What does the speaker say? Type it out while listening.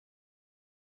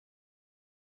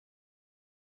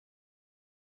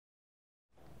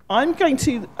I'm going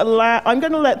to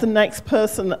let the next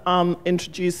person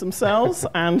introduce themselves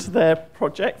and their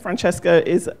project. Francesco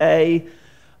is a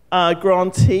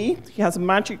grantee. He has a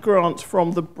magic grant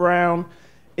from the Brown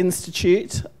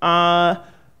Institute.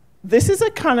 This is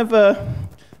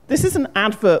an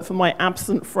advert for my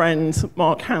absent friend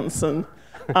Mark Hansen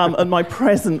and my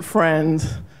present friend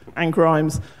Anne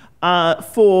Grimes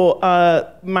for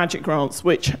magic grants,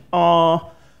 which are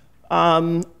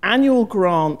annual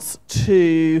grants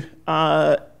to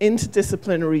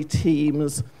interdisciplinary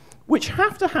teams which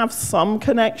have to have some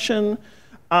connection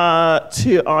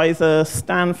to either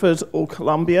Stanford or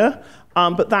Columbia,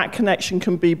 but that connection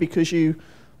can be because you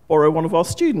borrow one of our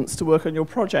students to work on your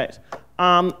project.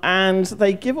 And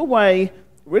they give away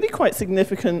really quite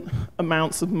significant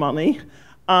amounts of money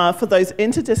for those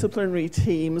interdisciplinary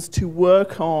teams to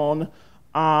work on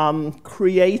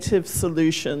creative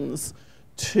solutions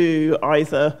to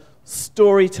either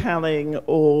storytelling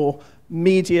or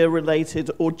media-related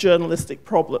or journalistic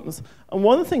problems. And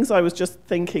one of the things I was just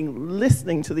thinking,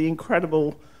 listening to the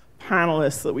incredible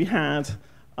panelists that we had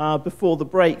before the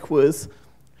break, was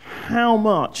how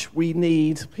much we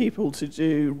need people to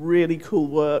do really cool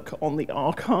work on the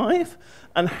archive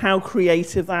and how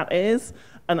creative that is.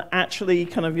 And actually,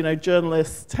 kind of,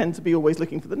 journalists tend to be always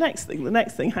looking for the next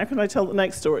thing, how can I tell the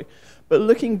next story? But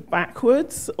looking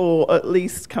backwards, or at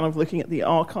least kind of looking at the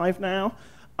archive now,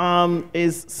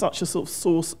 is such a sort of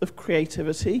source of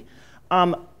creativity.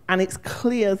 And it's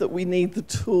clear that we need the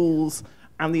tools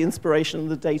and the inspiration and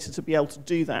the data to be able to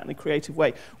do that in a creative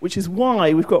way, which is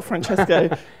why we've got Francesco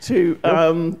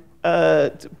to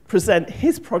present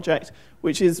his project,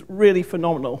 which is really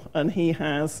phenomenal. And he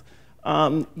has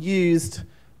used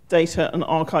data and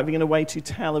archiving in a way to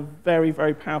tell a very,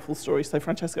 very powerful story. So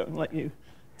Francesco, I'm going to let you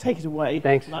take it away.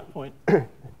 Thanks. From that point.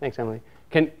 Thanks, Emily.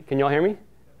 Can you all hear me?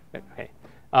 Okay.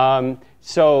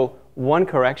 So one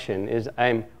correction is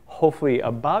I'm hopefully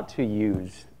about to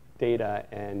use data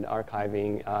and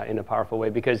archiving in a powerful way,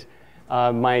 because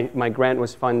my grant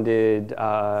was funded in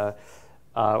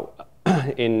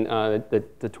the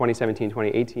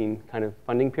 2017-2018 kind of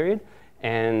funding period,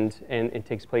 and it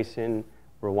takes place in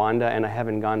Rwanda, and I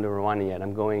haven't gone to Rwanda yet.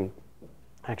 I'm going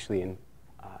actually in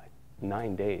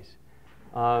 9 days.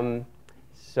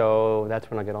 So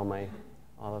that's when I'll get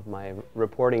all of my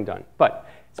reporting done. But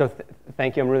so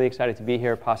thank you. I'm really excited to be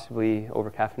here, possibly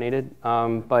over-caffeinated.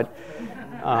 But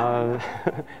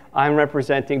I'm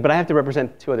representing, but I have to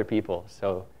represent 2 other people,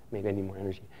 so maybe I need more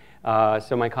energy.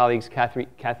 So my colleagues,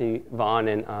 Kathy Vaughn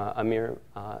and Amir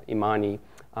Imani,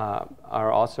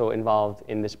 are also involved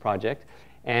in this project.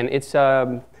 And it's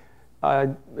a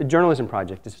journalism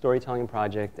project, a storytelling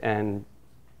project, and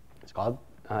it's called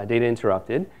Data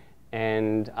Interrupted.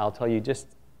 And I'll tell you just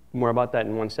more about that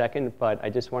in 1 second, but I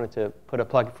just wanted to put a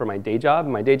plug for my day job.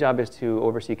 My day job is to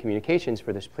oversee communications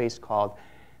for this place called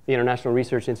the International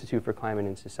Research Institute for Climate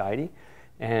and Society.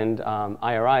 And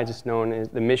IRI, just known as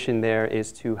the mission there,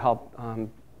 is to help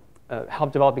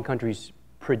developing countries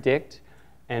predict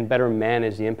and better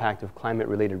manage the impact of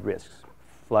climate-related risks: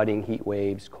 flooding, heat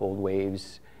waves, cold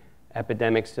waves,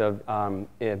 epidemics of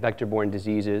vector-borne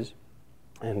diseases,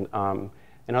 and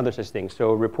other such things.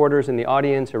 So reporters in the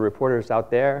audience or reporters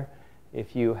out there,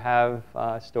 if you have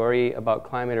a story about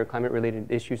climate or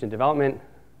climate-related issues in development,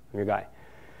 I'm your guy.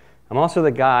 I'm also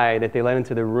the guy that they let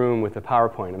into the room with the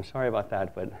PowerPoint. I'm sorry about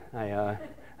that, but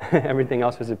everything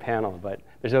else was a panel, but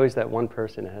there's always that one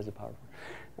person that has a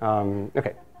PowerPoint.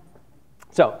 Okay,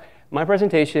 so my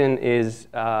presentation is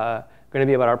going to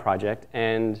be about our project,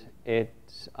 and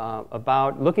it's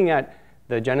about looking at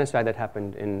the genocide that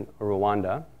happened in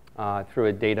Rwanda through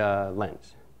a data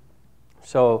lens.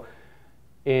 So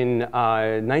in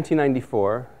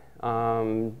 1994,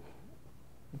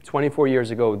 24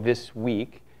 years ago this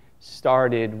week,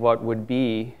 started what would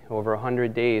be, over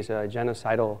 100 days, a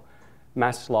genocidal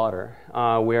mass slaughter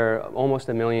where almost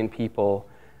 1 million people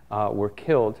were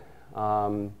killed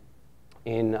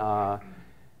in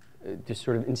just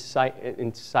sort of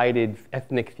incited,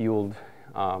 ethnic-fueled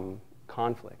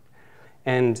conflict.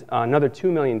 And another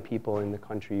 2 million people in the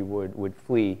country would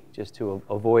flee just to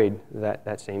avoid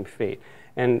that same fate.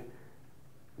 And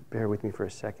bear with me for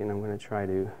a second. I'm going to try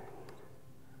to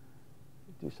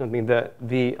do something.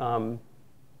 The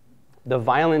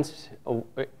violence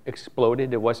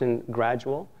exploded. It wasn't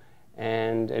gradual,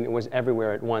 and it was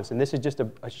everywhere at once. And this is just a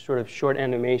sort of short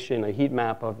animation, a heat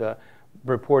map of the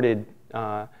reported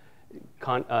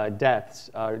deaths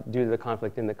due to the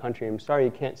conflict in the country. I'm sorry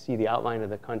you can't see the outline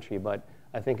of the country, but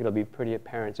I think it'll be pretty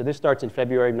apparent. So this starts in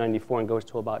February of '94 and goes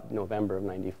to about November of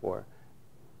 '94.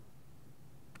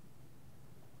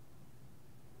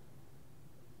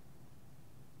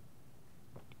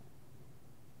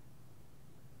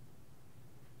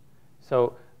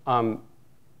 So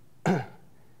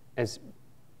as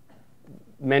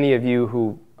many of you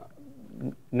who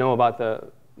know about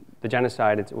the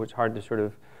genocide, it's hard to sort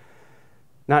of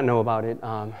not know about it.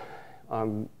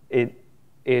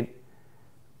 It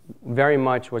very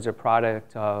much was a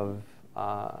product of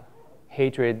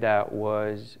hatred that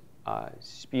was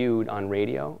spewed on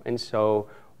radio. And so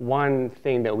one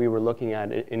thing that we were looking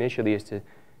at initially is to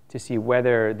see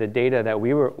whether the data that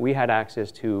we had access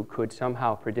to could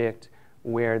somehow predict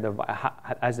where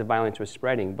as the violence was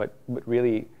spreading, but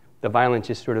really the violence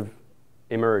just sort of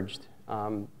emerged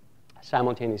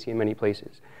simultaneously in many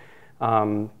places.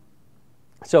 So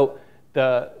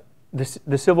the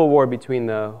civil war between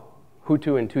the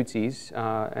Hutu and Tutsis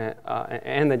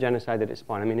and the genocide that it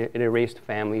spawned, I mean, it erased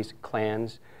families,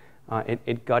 clans,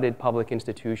 it gutted public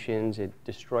institutions, it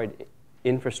destroyed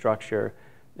infrastructure,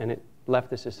 and it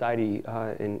left the society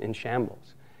in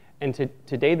shambles. And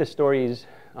today the stories,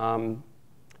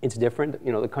 it's different.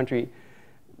 You know, the country,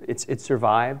 it's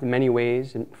survived in many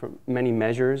ways, and for many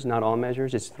measures, not all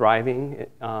measures. It's thriving.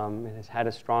 It has had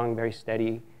a strong, very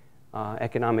steady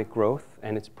economic growth,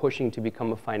 and it's pushing to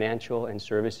become a financial and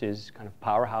services kind of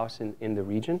powerhouse in the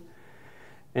region.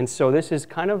 And so this is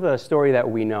kind of a story that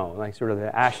we know, like sort of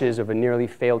the ashes of a nearly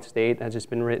failed state that has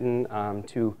just been written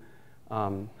to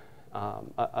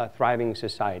a thriving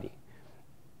society.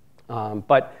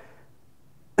 But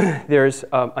there's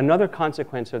another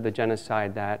consequence of the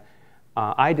genocide that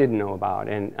I didn't know about,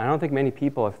 and I don't think many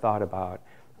people have thought about,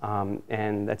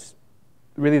 and that's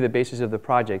really the basis of the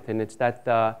project, and it's that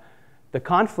the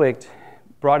conflict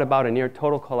brought about a near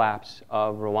total collapse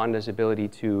of Rwanda's ability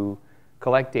to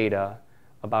collect data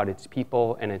about its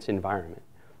people and its environment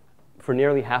for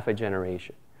nearly half a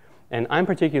generation. And I'm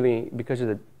particularly, because of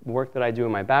the work that I do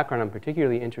in my background, I'm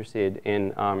particularly interested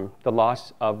in the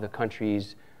loss of the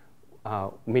country's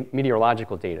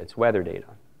meteorological data, its weather data.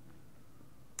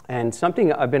 And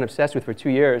something I've been obsessed with for 2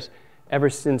 years, ever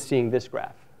since seeing this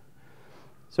graph.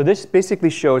 So this basically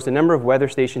shows the number of weather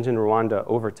stations in Rwanda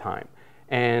over time.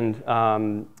 And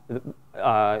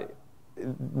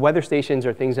weather stations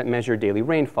are things that measure daily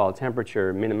rainfall,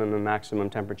 temperature, minimum and maximum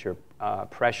temperature,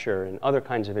 pressure, and other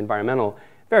kinds of environmental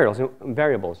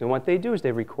variables. And what they do is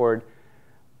they record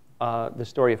the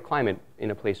story of climate in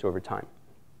a place over time.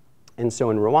 And so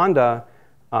in Rwanda,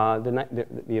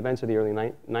 the events of the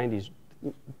early 90s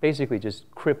basically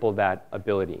just crippled that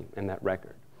ability and that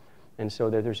record. And so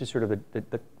there's just sort of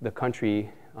the country,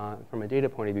 from a data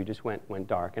point of view, just went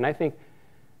dark. And I think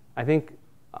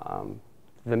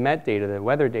the Met data, the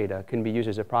weather data, can be used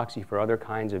as a proxy for other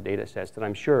kinds of data sets that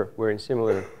I'm sure we're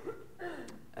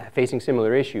facing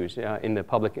similar issues in the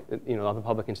public, all the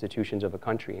public institutions of a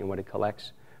country and what it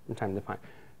collects from time to time.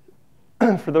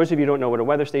 For those of you who don't know what a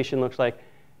weather station looks like,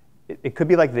 it could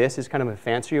be like this. It's kind of a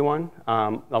fancier one.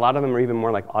 A lot of them are even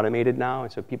more like automated now,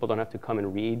 and so people don't have to come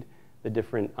and read the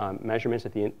different measurements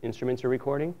that the instruments are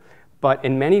recording. But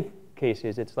in many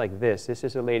cases, it's like this. This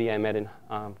is a lady I met in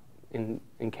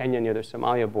Kenya near the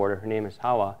Somalia border. Her name is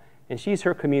Hawa, and she's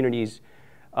her community's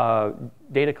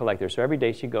data collector. So every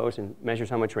day she goes and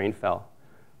measures how much rain fell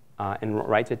and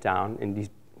writes it down in these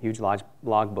huge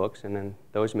log books, and then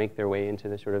those make their way into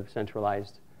the sort of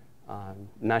centralized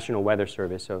National Weather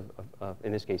Service of,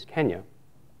 in this case, Kenya.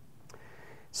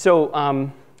 So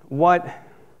what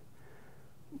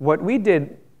we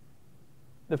did,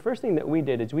 the first thing that we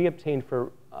did is we obtained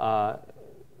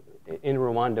in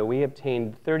Rwanda, we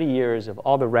obtained 30 years of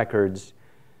all the records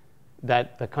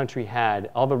that the country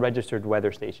had, all the registered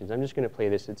weather stations. I'm just going to play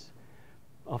this.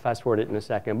 I'll fast forward it in a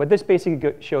second. But this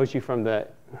basically shows you from the,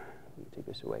 let me take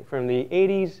this away, from the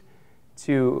 80s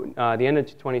to the end of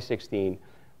 2016,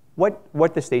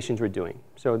 what the stations were doing.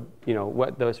 So,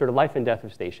 what the sort of life and death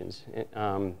of stations.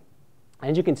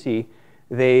 As you can see,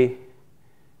 the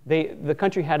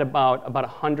country had about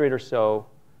 100 or so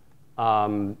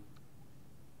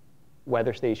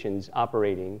weather stations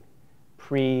operating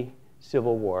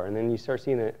pre-Civil War. And then you start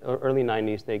seeing the early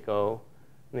 90s, they go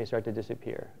and they start to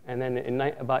disappear. And then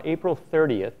about April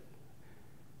 30th,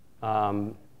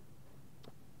 the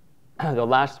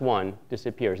last one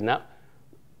disappears. And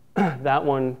that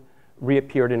one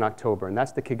reappeared in October, and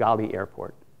that's the Kigali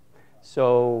airport.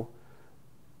 So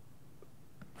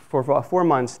for 4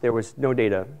 months, there was no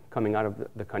data coming out of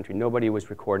the country. Nobody was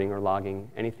recording or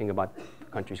logging anything about the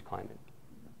country's climate.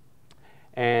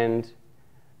 And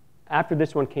after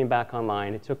this one came back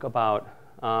online, it took about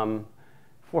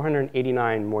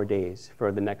 489 more days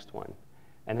for the next one.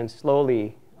 And then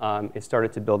slowly, it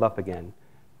started to build up again.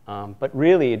 But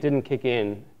really, it didn't kick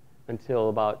in until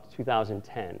about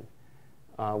 2010,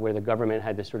 where the government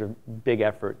had this sort of big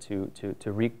effort to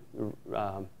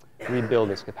rebuild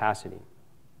its capacity.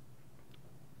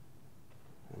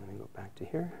 Let me go back to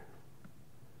here.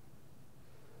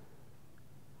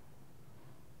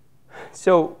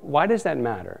 So why does that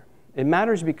matter? It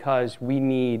matters because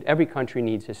every country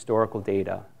needs historical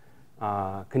data,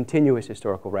 continuous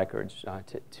historical records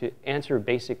to answer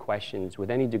basic questions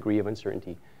with any degree of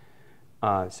uncertainty.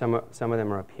 Some of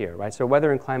them are up here, right? So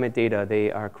weather and climate data,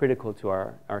 they are critical to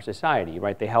our society,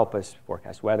 right? They help us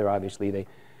forecast weather, obviously. They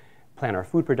plan our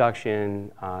food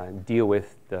production, deal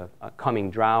with the coming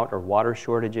drought or water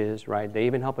shortages, right? They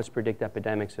even help us predict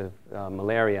epidemics of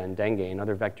malaria and dengue and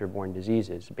other vector-borne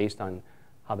diseases based on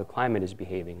how the climate is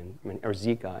behaving, or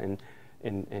Zika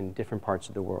in different parts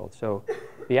of the world. So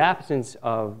the absence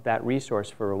of that resource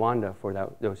for Rwanda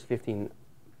for those 15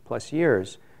 plus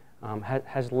years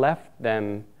has left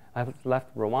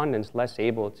Rwandans less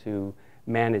able to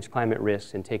manage climate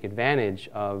risks and take advantage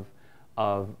of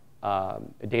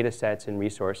data sets and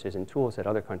resources and tools that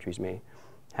other countries may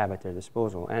have at their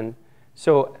disposal. And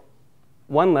so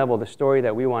one level, the story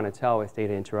that we want to tell with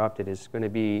Data Interrupted is going to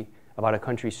be about a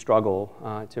country's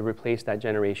struggle to replace that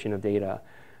generation of data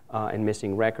and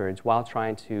missing records while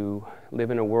trying to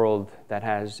live in a world that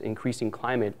has increasing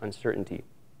climate uncertainty.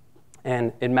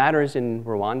 And it matters in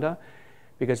Rwanda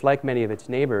because, like many of its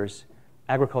neighbors,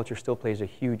 agriculture still plays a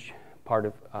huge part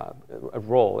of a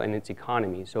role in its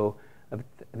economy. So I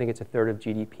think it's a third of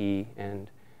GDP, and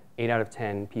 8 out of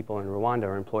 10 people in Rwanda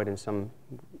are employed in some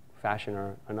fashion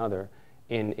or another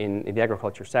in the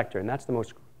agriculture sector, and that's the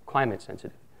most climate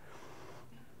sensitive.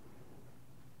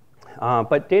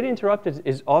 But Data Interrupted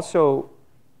is also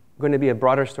going to be a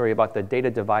broader story about the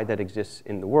data divide that exists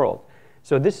in the world.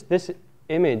 So this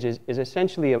image is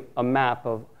essentially a map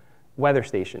of weather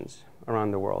stations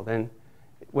around the world. And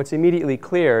what's immediately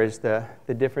clear is the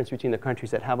difference between the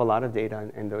countries that have a lot of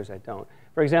data and those that don't.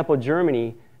 For example,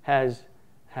 Germany has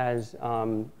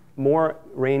more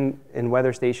rain and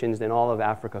weather stations than all of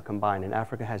Africa combined, and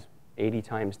Africa has 80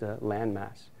 times the land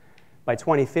mass. By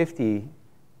 2050,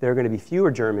 there are going to be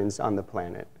fewer Germans on the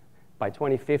planet. By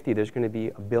 2050, there's going to be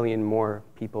 1 billion more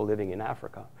people living in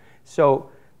Africa. So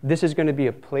this is going to be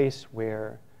a place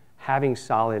where having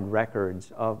solid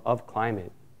records of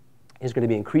climate is going to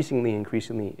be increasingly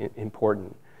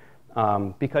important.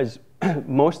 Because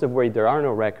most of where there are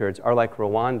no records are like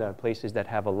Rwanda, places that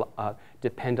have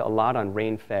depend a lot on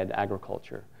rain-fed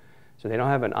agriculture. So they don't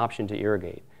have an option to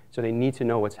irrigate. So they need to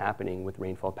know what's happening with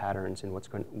rainfall patterns and what's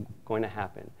going to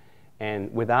happen.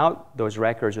 And without those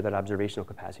records or that observational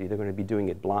capacity, they're going to be doing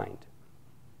it blind.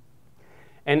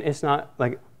 And it's not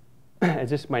like, as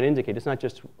this might indicate, it's not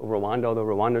just Rwanda, although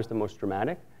Rwanda is the most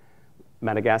dramatic.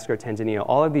 Madagascar, Tanzania,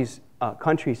 all of these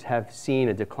countries have seen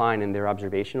a decline in their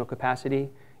observational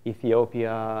capacity.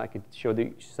 Ethiopia, I could show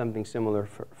something similar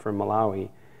for Malawi.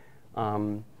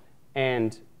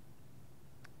 And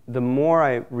the more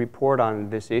I report on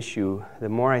this issue, the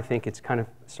more I think it's kind of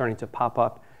starting to pop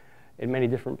up in many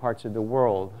different parts of the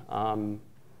world.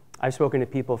 I've spoken to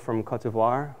people from Côte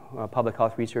d'Ivoire, public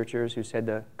health researchers, who said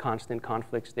the constant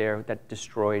conflicts there that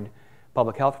destroyed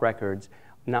public health records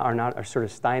are sort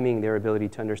of stymieing their ability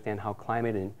to understand how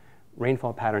climate and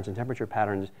rainfall patterns and temperature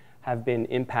patterns have been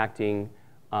impacting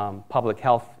public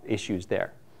health issues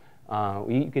there.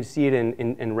 You can see it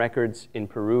in records in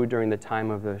Peru during the time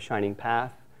of the Shining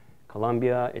Path,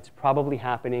 Colombia. It's probably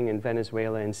happening in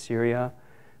Venezuela and Syria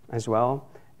as well.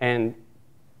 And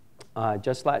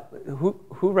just like,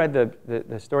 who read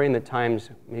the story in the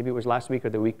Times, maybe it was last week or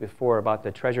the week before, about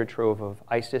the treasure trove of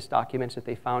ISIS documents that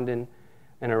they found in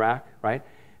Iraq, right?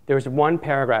 There was one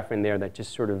paragraph in there that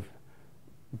just sort of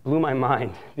blew my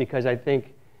mind because I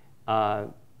think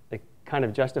it kind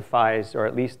of justifies, or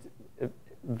at least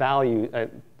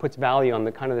puts value on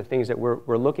the kind of the things that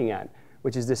we're looking at,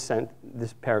 which is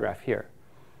this paragraph here,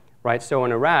 right? So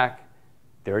in Iraq,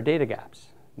 there are data gaps.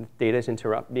 Data is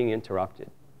being interrupted.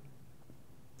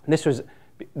 And this was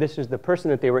the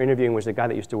person that they were interviewing was the guy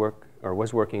that used to work, or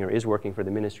was working, or is working for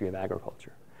the Ministry of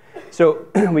Agriculture. So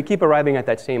we keep arriving at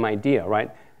that same idea,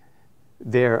 right?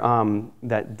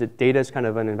 That the data is kind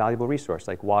of an invaluable resource,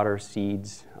 like water,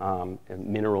 seeds, and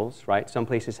minerals, right? Some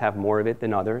places have more of it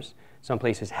than others. Some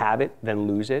places have it, then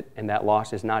lose it, and that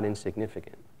loss is not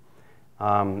insignificant.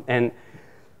 And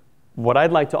what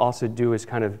I'd like to also do is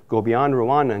kind of go beyond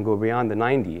Rwanda and go beyond the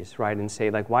 90s, right? And say,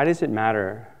 like, why does it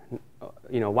matter?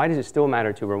 Why does it still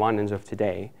matter to Rwandans of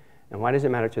today? And why does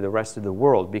it matter to the rest of the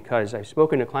world? Because I've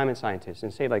spoken to climate scientists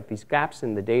and say, like, these gaps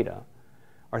in the data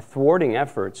are thwarting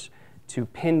efforts to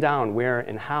pin down where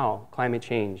and how climate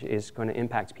change is going to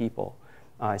impact people,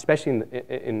 especially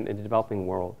in the developing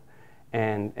world.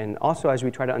 And also as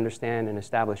we try to understand and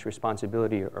establish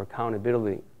responsibility or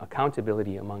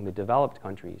accountability among the developed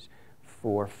countries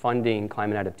for funding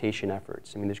climate adaptation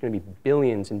efforts. I mean, there's going to be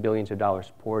billions and billions of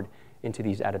dollars poured into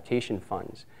these adaptation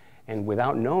funds. And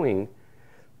without knowing,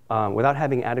 without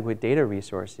having adequate data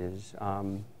resources,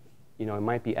 you know, it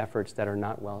might be efforts that are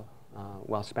not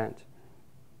well spent.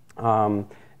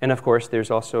 And of course,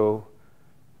 there's also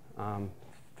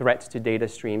threats to data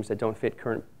streams that don't fit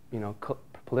current, you know,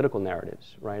 political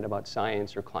narratives, right, about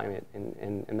science or climate,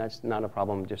 and that's not a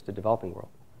problem just the developing world.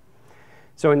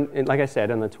 So, like I said,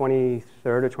 on the 23rd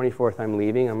or 24th, I'm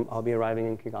leaving. I'll be arriving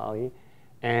in Kigali,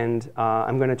 and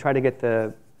I'm going to try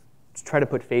to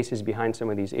put faces behind some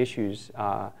of these issues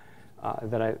that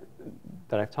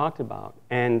I've talked about.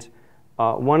 And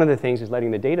one of the things is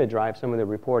letting the data drive some of the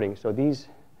reporting. So these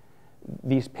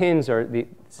pins are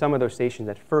some of those stations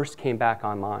that first came back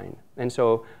online. And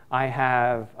so I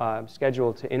have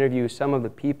scheduled to interview some of the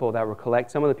people that were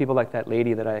some of the people like that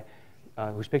lady that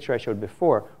whose picture I showed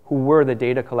before, who were the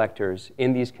data collectors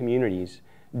in these communities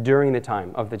during the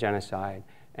time of the genocide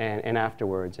and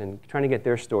afterwards, and trying to get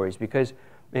their stories. Because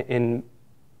they're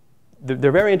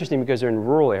very interesting because they're in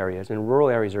rural areas, and rural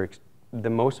areas are the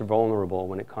most vulnerable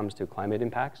when it comes to climate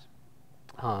impacts.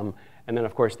 And then,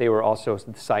 of course, they were also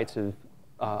the sites of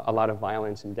a lot of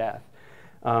violence and death.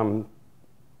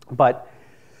 But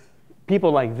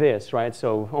people like this, right?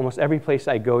 So almost every place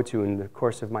I go to in the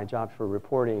course of my job for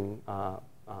reporting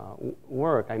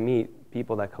work, I meet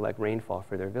people that collect rainfall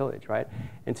for their village, right?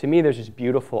 And to me, there's this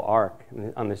beautiful arc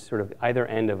on this sort of either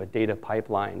end of a data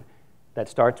pipeline that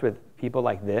starts with people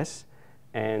like this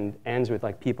and ends with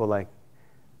like people like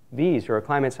these, who are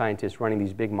climate scientists running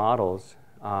these big models,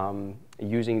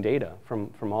 using data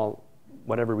from all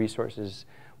whatever resources,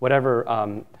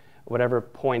 whatever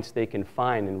points they can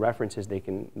find and references they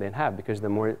can then have, because the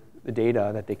more the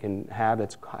data that they can have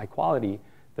that's high quality,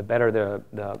 the better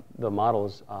the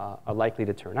models are likely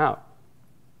to turn out.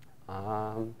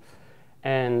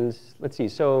 And let's see,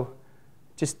 so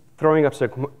just throwing up some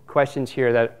questions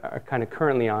here that are kind of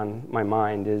currently on my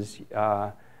mind is,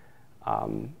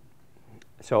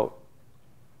 so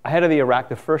ahead of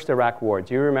the first Iraq war,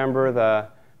 do you remember the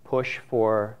push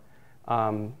for,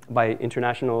 by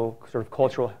international sort of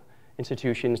cultural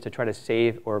institutions to try to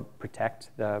save or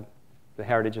protect the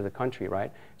heritage of the country,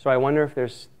 right? So I wonder if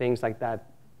there's things like that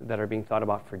that are being thought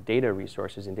about for data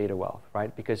resources and data wealth,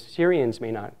 right? Because Syrians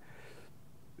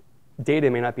data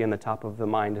may not be on the top of the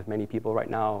mind of many people right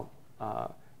now,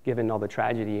 given all the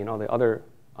tragedy and all the other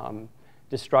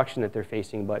destruction that they're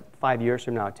facing, but 5 years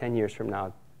from now, 10 years from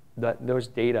now, those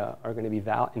data are going to be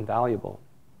invaluable.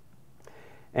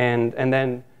 And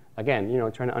then, again, you know,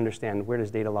 trying to understand where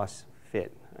does data loss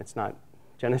fit. It's not,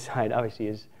 genocide obviously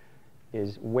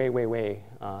is way, way, way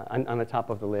on the top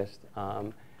of the list,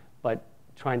 but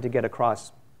trying to get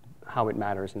across how it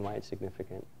matters and why it's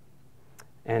significant.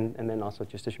 And then also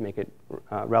just to make it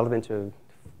relevant to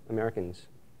Americans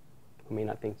who may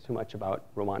not think too much about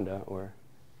Rwanda or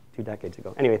 2 decades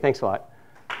ago. Anyway, thanks a lot.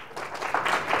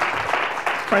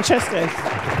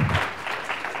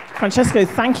 Francesco,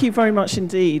 thank you very much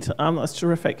indeed. That's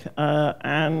terrific.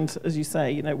 And as you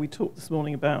say, you know, we talked this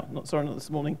morning about, earlier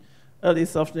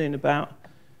this afternoon about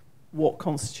what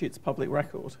constitutes public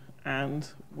record. And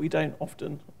we don't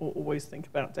often or always think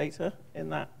about data in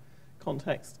that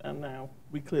context, and now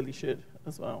we clearly should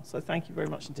as well. So thank you very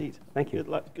much indeed. Thank you. Good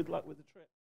luck with the trip.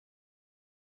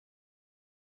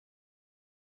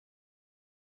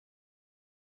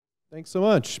 Thanks so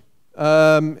much.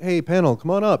 Hey, panel,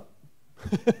 come on up.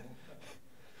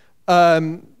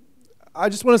 I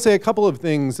just want to say a couple of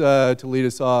things to lead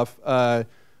us off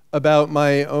about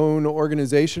my own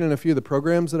organization and a few of the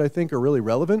programs that I think are really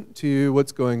relevant to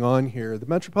what's going on here. The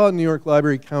Metropolitan New York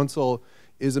Library Council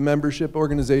is a membership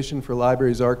organization for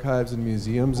libraries, archives, and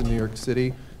museums in New York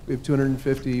City. We have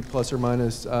 250 plus or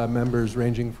minus members,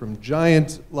 ranging from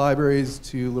giant libraries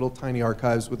to little tiny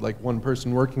archives with like one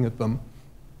person working at them.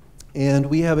 And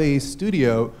we have a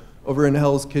studio over in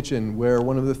Hell's Kitchen where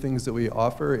one of the things that we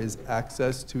offer is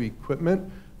access to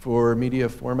equipment for media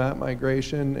format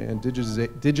migration and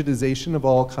digitization of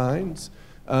all kinds.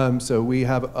 So we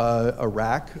have a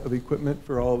rack of equipment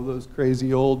for all of those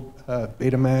crazy old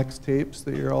Betamax tapes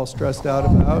that you're all stressed out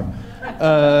about.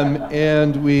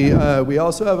 And we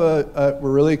also have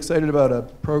we're really excited about a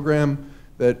program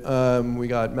that we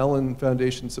got Mellon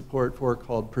Foundation support for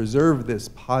called Preserve This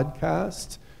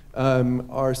Podcast.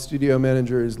 Our studio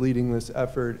manager is leading this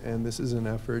effort, and this is an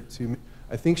effort to,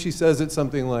 I think she says it's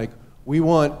something like, we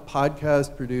want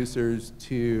podcast producers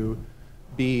to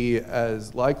be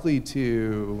as likely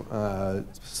to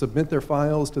submit their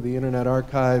files to the Internet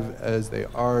Archive as they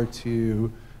are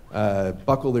to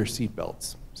buckle their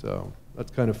seatbelts. So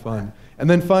that's kind of fun. And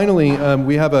then finally,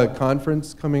 we have a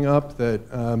conference coming up that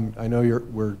I know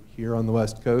we're here on the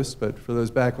West Coast, but for those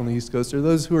back on the East Coast, or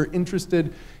those who are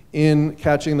interested in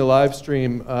catching the live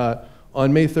stream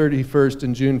on May 31st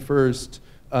and June 1st,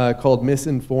 called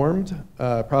Misinformed,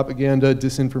 Propaganda,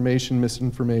 Disinformation,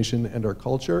 Misinformation, and Our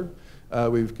Culture.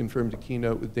 We've confirmed a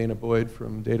keynote with Dana Boyd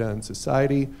from Data and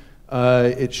Society.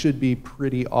 It should be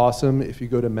pretty awesome. If you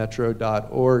go to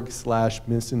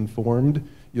metro.org/misinformed,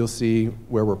 you'll see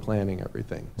where we're planning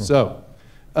everything. So,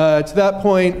 to that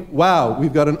point, wow,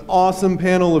 we've got an awesome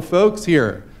panel of folks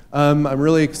here. I'm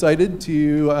really excited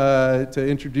to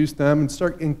introduce them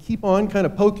and keep on kind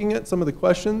of poking at some of the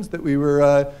questions that we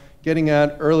were getting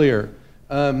at earlier.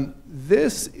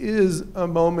 This is a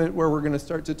moment where we're going to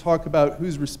start to talk about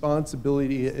whose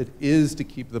responsibility it is to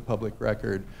keep the public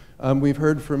record. We've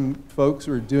heard from folks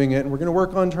who are doing it, and we're going to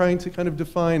work on trying to kind of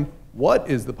define what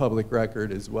is the public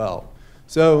record as well.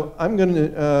 So I'm going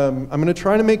to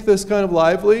try to make this kind of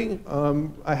lively.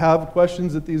 I have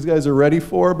questions that these guys are ready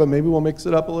for, but maybe we'll mix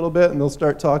it up a little bit, and they'll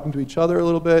start talking to each other a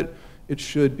little bit. It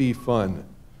should be fun.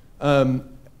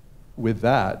 With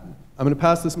that, I'm going to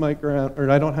pass this mic around, or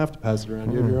I don't have to pass it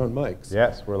around. You have your own mics.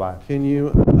 Yes, we're live. Can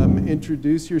you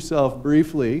introduce yourself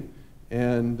briefly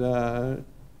and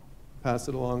pass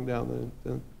it along down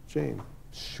the chain?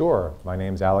 Sure. My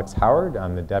name's Alex Howard.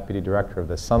 I'm the Deputy Director of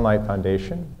the Sunlight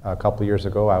Foundation. A couple years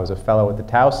ago, I was a fellow at the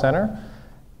Tao Center.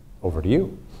 Over to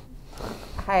you.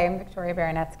 Hi, I'm Victoria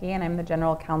Baranetsky, and I'm the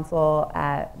General Counsel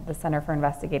at the Center for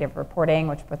Investigative Reporting,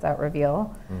 which puts out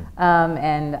Reveal.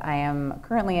 And I am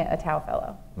currently a Tao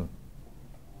Fellow.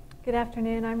 Good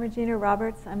afternoon, I'm Regina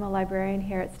Roberts. I'm a librarian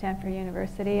here at Stanford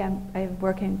University. I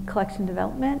work in collection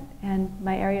development, and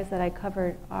my areas that I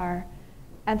cover are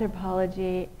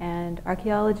anthropology and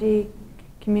archaeology,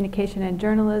 communication and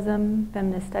journalism,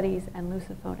 feminist studies, and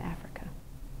Lusophone Africa.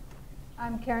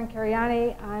 I'm Karen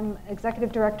Cariani. I'm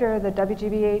Executive Director of the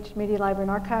WGBH Media Library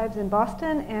and Archives in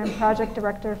Boston and Project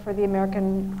Director for the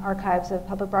American Archives of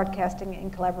Public Broadcasting in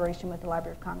collaboration with the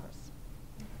Library of Congress.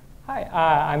 Hi,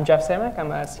 I'm Jeff Samek.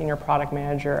 I'm a Senior Product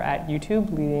Manager at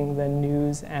YouTube, leading the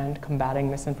news and combating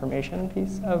misinformation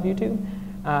piece of YouTube.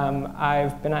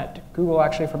 I've been at Google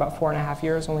actually for about 4.5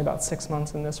 years, only about 6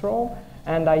 months in this role.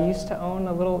 And I used to own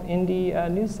a little indie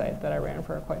news site that I ran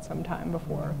for quite some time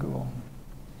before Google.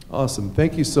 Awesome.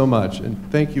 Thank you so much.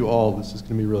 And thank you all. This is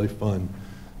going to be really fun.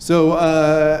 So,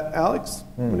 Alex,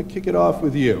 I'm going to kick it off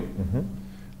with you.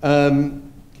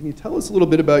 Can you tell us a little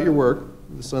bit about your work,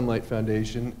 the Sunlight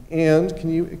Foundation, and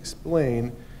can you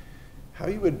explain how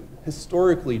you would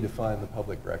historically define the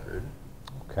public record?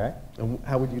 Okay. And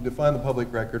how would you define the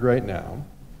public record right now?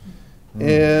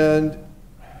 And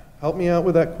help me out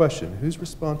with that question. Whose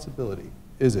responsibility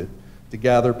is it to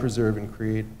gather, preserve, and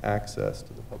create access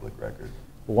to the public record?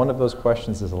 One of those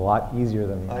questions is a lot easier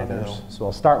than I others, know. so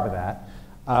I'll start with that.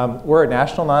 We're a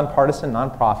national nonpartisan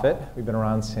nonprofit. We've been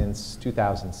around since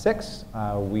 2006.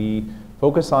 We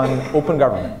focus on open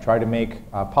government, try to make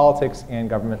politics and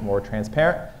government more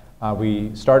transparent.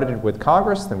 We started with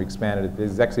Congress, then we expanded to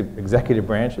the executive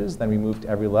branches, then we moved to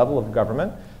every level of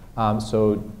government.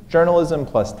 So journalism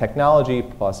plus technology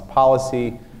plus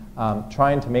policy,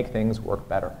 trying to make things work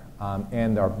better.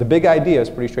 And the big idea is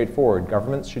pretty straightforward.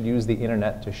 Governments should use the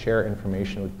internet to share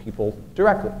information with people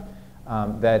directly.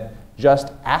 That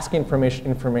just asking for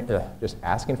information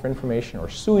or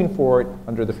suing for it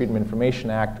under the Freedom of Information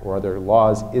Act or other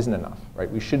laws isn't enough, right?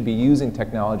 We should be using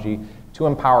technology to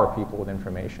empower people with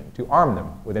information, to arm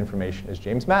them with information, as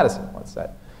James Madison once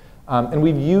said. And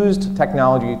we've used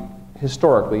technology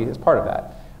historically as part of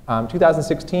that.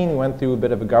 2016, we went through a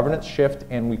bit of a governance shift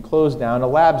and we closed down a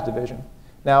labs division.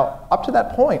 Now, up to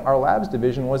that point, our labs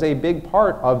division was a big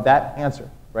part of that answer,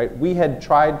 right? We had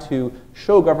tried to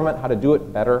show government how to do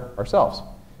it better ourselves.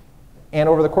 And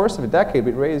over the course of a decade,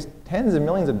 we'd raised tens of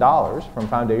millions of dollars from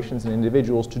foundations and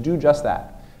individuals to do just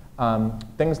that.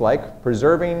 Things like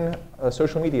preserving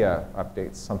social media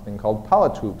updates, something called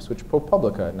Politubes, which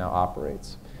ProPublica now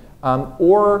operates,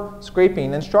 or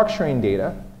scraping and structuring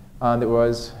data that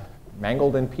was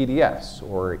mangled in PDFs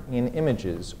or in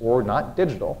images or not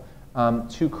digital,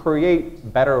 to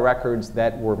create better records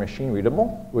that were machine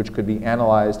readable, which could be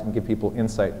analyzed and give people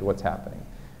insight into what's happening.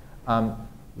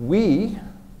 We,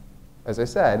 as I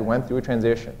said, went through a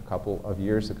transition a couple of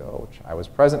years ago, which I was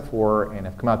present for and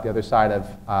have come out the other side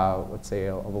of, let's say,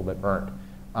 a little bit burned.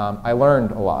 I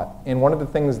learned a lot. And one of the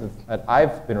things that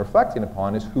I've been reflecting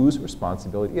upon is whose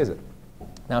responsibility is it?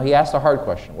 Now, he asked a hard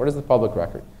question. What is the public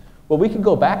record? Well, we could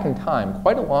go back in time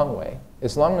quite a long way.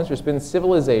 As long as there's been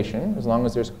civilization, as long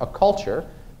as there's a culture,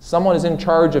 someone is in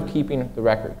charge of keeping the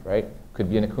record, right? Could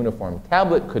be in a cuneiform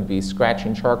tablet, could be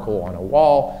scratching charcoal on a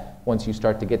wall. Once you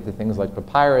start to get to things like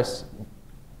papyrus,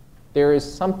 there is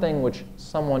something which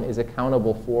someone is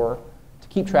accountable for to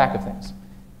keep track of things.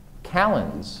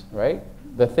 Calends, right?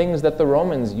 The things that the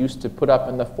Romans used to put up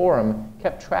in the forum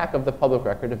kept track of the public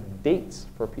record of dates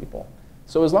for people.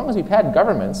 So as long as we've had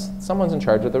governments, someone's in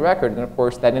charge of the record, and of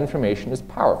course that information is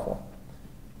powerful.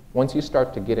 Once you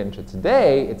start to get into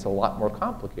today, it's a lot more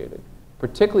complicated,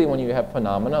 particularly when you have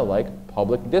phenomena like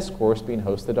public discourse being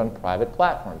hosted on private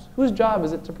platforms. Whose job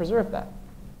is it to preserve that?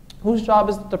 Whose job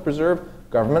is it to preserve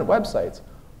government websites?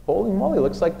 Holy moly,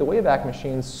 looks like the Wayback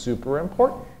Machine's super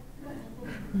important.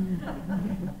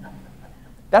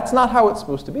 That's not how it's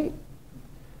supposed to be.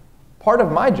 Part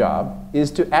of my job is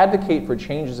to advocate for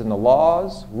changes in the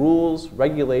laws, rules,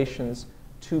 regulations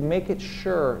to make it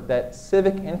sure that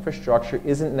civic infrastructure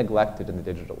isn't neglected in the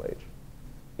digital age.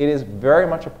 It is very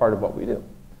much a part of what we do.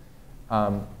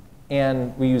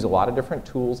 And we use a lot of different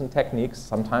tools and techniques.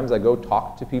 Sometimes I go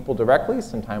talk to people directly.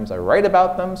 Sometimes I write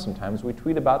about them. Sometimes we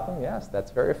tweet about them. Yes, that's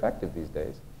very effective these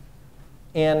days.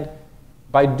 And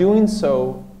by doing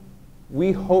so,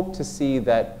 we hope to see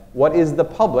that what is the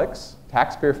public's,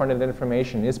 taxpayer-funded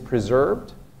information, is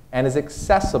preserved and is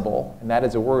accessible. And that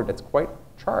is a word that's quite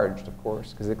charged, of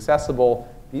course, because accessible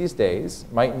these days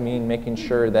might mean making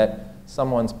sure that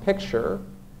someone's picture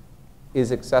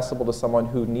is accessible to someone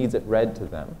who needs it read to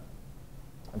them.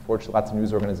 Unfortunately, lots of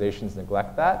news organizations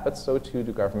neglect that, but so too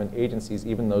do government agencies,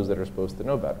 even those that are supposed to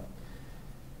know better.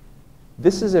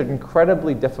 This is an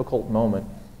incredibly difficult moment.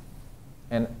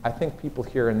 And I think people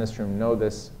here in this room know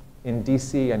this. In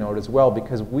DC, I know it as well,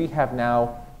 because we have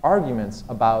now arguments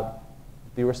about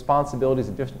the responsibilities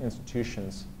of different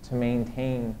institutions to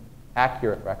maintain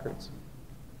accurate records,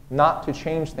 not to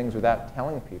change things without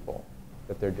telling people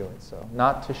that they're doing so,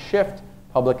 not to shift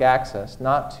public access,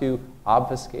 not to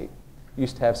obfuscate. We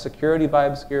used to have security by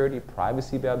obscurity,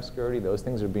 privacy by obscurity. Those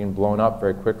things are being blown up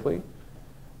very quickly.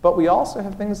 But we also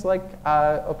have things like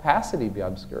opacity by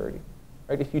obscurity.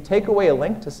 Right? If you take away a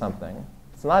link to something,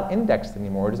 it's not indexed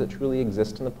anymore. Does it truly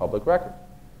exist in the public record?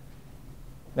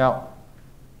 Now,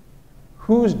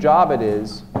 whose job it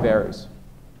is varies.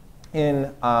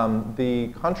 In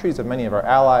the countries of many of our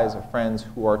allies or friends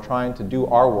who are trying to do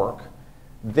our work,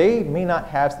 they may not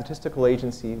have statistical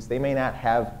agencies. They may not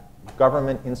have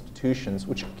government institutions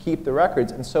which keep the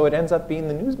records. And so it ends up being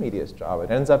the news media's job.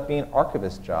 It ends up being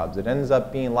archivists' jobs. It ends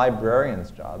up being librarians'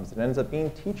 jobs. It ends up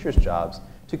being teachers' jobs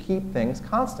to keep things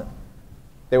constant.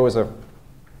 There was a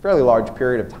fairly large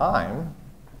period of time,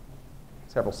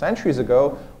 several centuries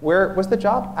ago, where it was the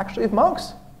job actually of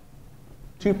monks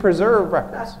to preserve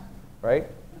records, right?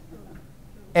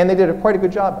 And they did quite a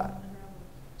good job at it.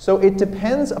 So it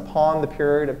depends upon the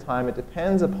period of time. It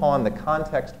depends upon the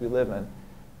context we live in.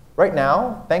 Right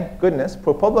now, thank goodness,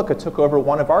 ProPublica took over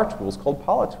one of our tools called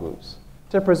PoliTools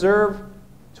to preserve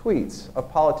tweets of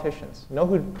politicians. You know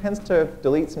who tends to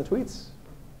delete some tweets?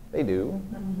 They do.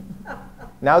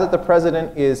 Now that the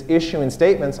president is issuing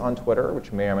statements on Twitter,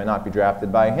 which may or may not be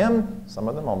drafted by him, some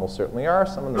of them almost certainly are,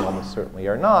 some of them almost certainly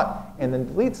are not, and then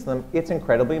deletes them, it's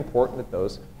incredibly important that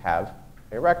those have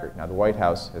a record. Now, the White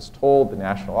House has told the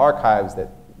National Archives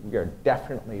that we are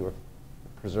definitely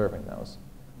preserving those.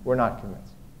 We're not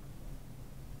convinced.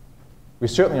 We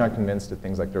certainly aren't convinced that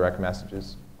things like direct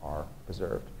messages are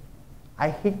preserved. I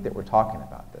hate that we're talking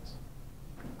about this.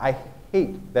 I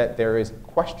hate that there is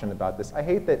question about this. I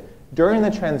hate that during the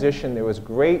transition there was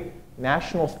great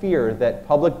national fear that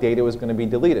public data was going to be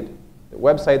deleted, that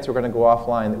websites were going to go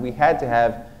offline, that we had to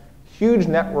have huge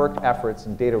network efforts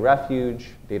in data refuge,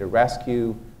 data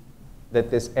rescue, that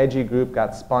this edgy group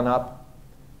got spun up.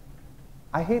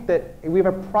 I hate that we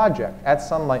have a project at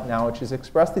Sunlight now which is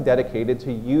expressly dedicated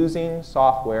to using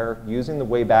software, using the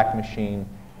Wayback Machine,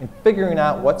 and figuring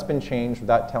out what's been changed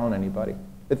without telling anybody.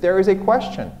 That there is a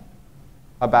question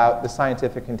about the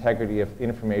scientific integrity of the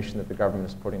information that the government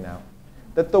is putting out.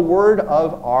 That the word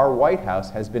of our White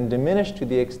House has been diminished to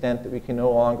the extent that we can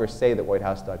no longer say that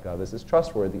whitehouse.gov is as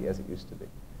trustworthy as it used to be.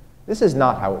 This is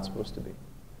not how it's supposed to be.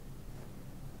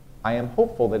 I am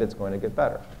hopeful that it's going to get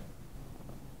better.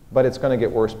 But it's going to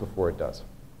get worse before it does.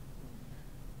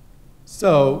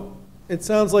 So it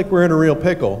sounds like we're in a real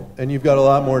pickle, and you've got a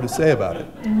lot more to say about it.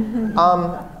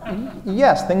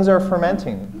 Yes, things are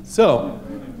fermenting. So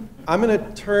I'm going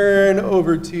to turn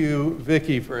over to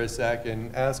Vicky for a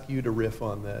second, ask you to riff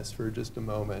on this for just a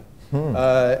moment,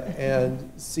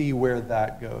 and see where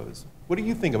that goes. What do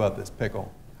you think about this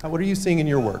pickle? What are you seeing in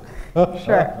your work?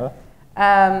 Sure.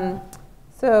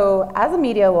 So as a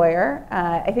media lawyer,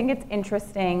 I think it's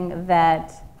interesting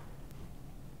that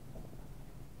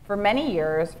for many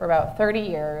years, for about 30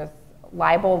 years,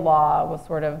 libel law was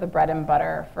sort of the bread and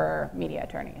butter for media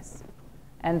attorneys.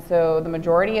 And so the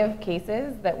majority of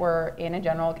cases that were in a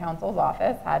general counsel's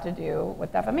office had to do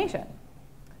with defamation.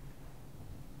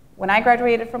 When I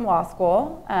graduated from law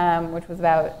school, which was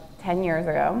about 10 years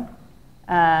ago,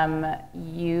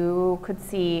 you could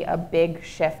see a big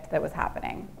shift that was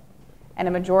happening. And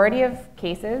a majority of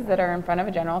cases that are in front of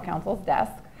a general counsel's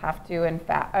desk have to, in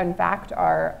fact,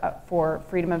 are for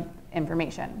freedom of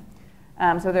information.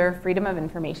 So there are Freedom of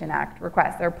Information Act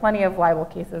requests. There are plenty of libel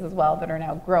cases as well that are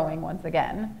now growing once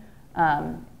again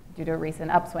due to a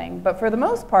recent upswing. But for the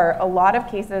most part, a lot of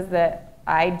cases that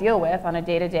I deal with on a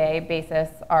day-to-day basis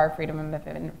are Freedom of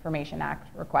Information Act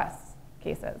requests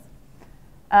cases.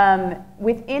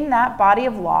 Within that body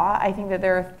of law, I think that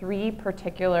there are three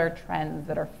particular trends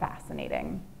that are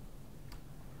fascinating.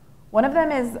 One of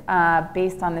them is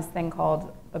based on this thing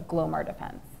called the Glomar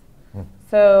defense.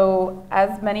 So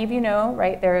as many of you know,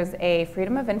 right, there's a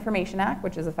Freedom of Information Act,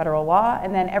 which is a federal law,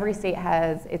 and then every state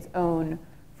has its own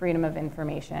Freedom of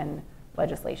Information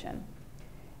legislation.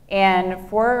 And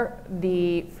for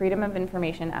the Freedom of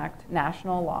Information Act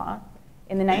national law,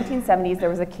 in the 1970s there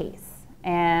was a case,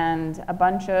 and a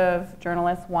bunch of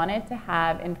journalists wanted to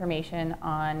have information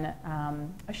on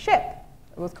a ship.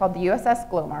 It was called the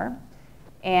USS Glomar,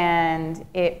 and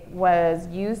it was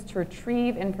used to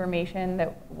retrieve information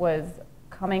that was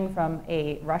coming from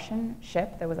a Russian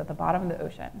ship that was at the bottom of the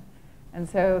ocean. And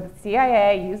so the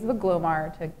CIA used the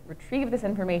Glomar to retrieve this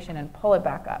information and pull it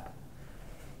back up.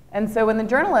 And so when the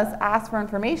journalists asked for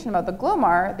information about the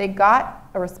Glomar, they got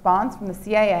a response from the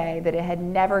CIA that it had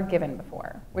never given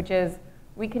before, which is,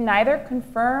 we can neither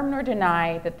confirm nor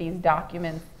deny that these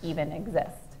documents even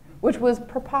exist, which was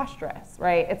preposterous,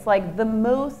 right? It's like the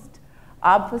most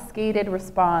obfuscated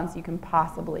response you can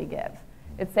possibly give.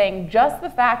 It's saying just the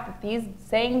fact that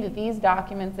saying that these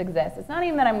documents exist. It's not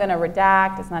even that I'm going to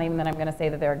redact. It's not even that I'm going to say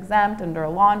that they're exempt under a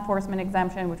law enforcement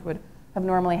exemption, which would have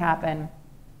normally happened.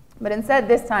 But instead,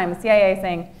 this time, the CIA is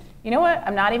saying, you know what?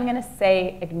 I'm not even going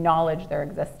to acknowledge their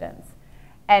existence.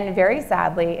 And very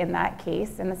sadly, in that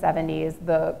case, in the 70s,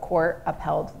 the court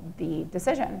upheld the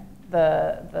decision,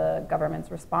 the government's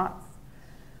response.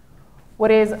 What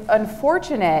is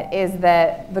unfortunate is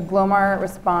that the Glomar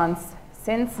response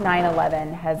since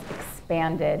 9/11 has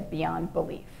expanded beyond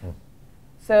belief.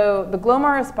 So the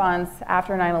Glomar response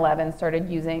after 9/11 started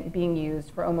being used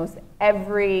for almost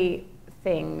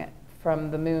everything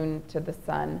from the moon to the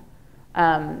sun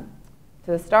to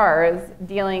the stars,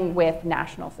 dealing with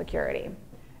national security.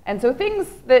 And so things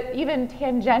that even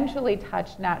tangentially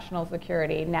touch national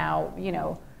security now,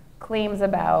 claims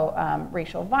about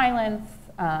racial violence,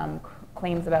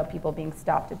 claims about people being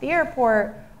stopped at the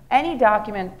airport, any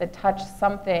document that touched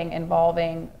something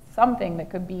involving something that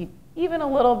could be even a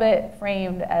little bit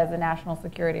framed as a national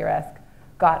security risk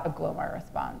got a Glomar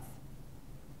response.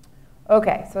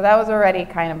 Okay, so that was already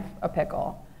kind of a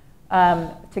pickle.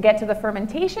 To get to the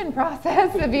fermentation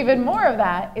process of even more of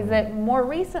that is that more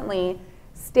recently,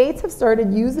 states have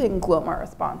started using Glomar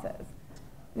responses.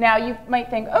 Now you might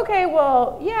think, okay,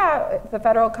 well, yeah, if the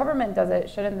federal government does it,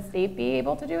 shouldn't the state be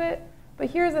able to do it? But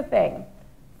here's the thing.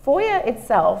 FOIA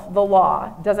itself, the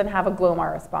law, doesn't have a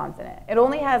Glomar response in it. It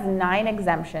only has 9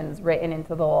 exemptions written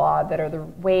into the law that are the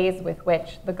ways with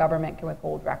which the government can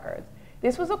withhold records.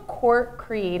 This was a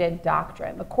court-created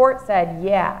doctrine. The court said,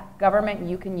 yeah, government,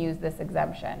 you can use this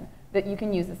exemption, that you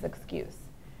can use this excuse.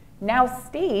 Now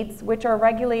states, which are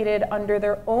regulated under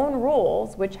their own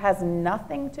rules, which has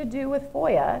nothing to do with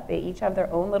FOIA, they each have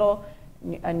their own little,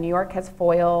 New York has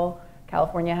FOIL,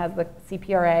 California has the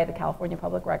CPRA, the California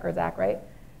Public Records Act, right?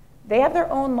 They have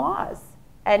their own laws.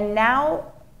 And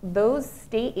now those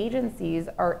state agencies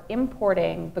are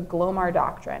importing the Glomar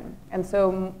doctrine. And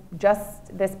so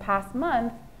just this past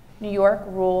month, New York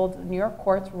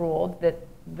courts ruled that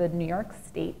the New York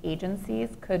state agencies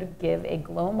could give a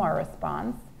Glomar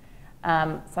response.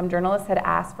 Some journalists had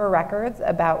asked for records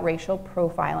about racial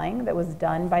profiling that was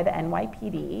done by the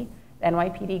NYPD. The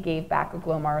NYPD gave back a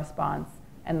Glomar response,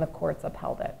 and the courts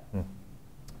upheld it.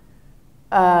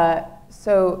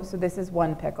 So this is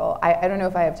one pickle. I don't know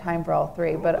if I have time for all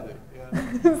three, but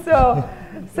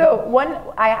so one,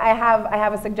 I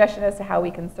have a suggestion as to how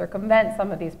we can circumvent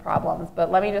some of these problems,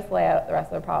 but let me just lay out the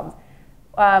rest of the problems.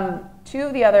 2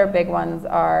 of the other big ones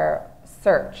are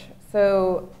search.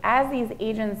 So as these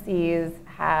agencies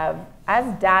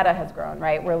as data has grown,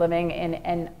 right, we're living in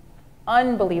an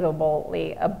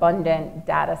unbelievably abundant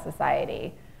data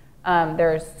society.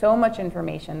 There's so much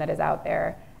information that is out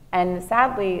there. And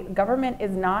sadly, government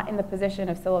is not in the position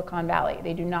of Silicon Valley.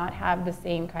 They do not have the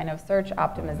same kind of search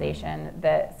optimization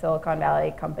that Silicon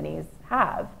Valley companies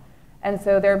have. And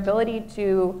so their ability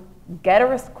to get a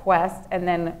request and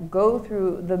then go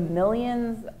through the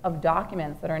millions of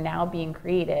documents that are now being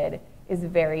created is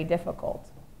very difficult.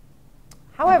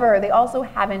 However, they also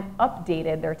haven't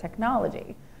updated their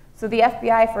technology. So the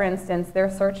FBI, for instance, their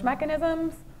search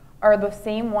mechanisms are the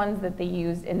same ones that they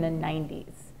used in the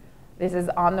 90s. This is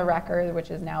on the record, which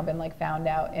has now been found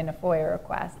out in a FOIA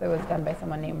request that was done by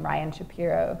someone named Ryan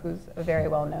Shapiro, who's a very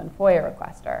well-known FOIA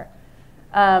requester.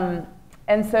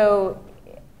 And so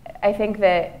I think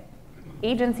that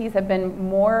agencies have been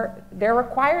they're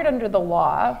required under the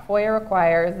law, FOIA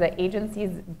requires that agencies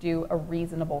do a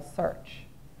reasonable search.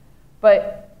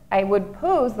 But I would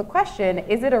pose the question,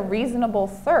 is it a reasonable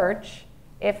search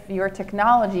if your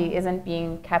technology isn't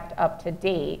being kept up to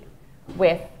date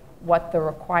with what the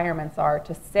requirements are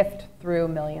to sift through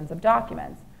millions of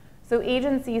documents? So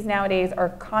agencies nowadays are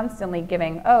constantly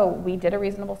giving, oh, we did a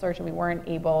reasonable search and we weren't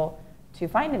able to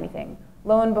find anything.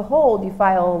 Lo and behold, you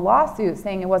file a lawsuit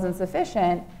saying it wasn't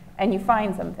sufficient and you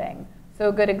find something. So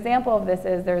a good example of this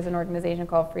is there's an organization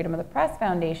called Freedom of the Press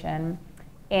Foundation,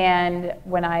 and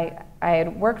when I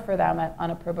had worked for them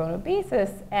on a pro bono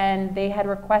basis, and they had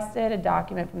requested a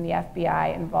document from the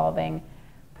FBI involving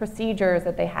procedures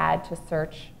that they had to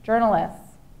search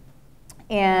journalists.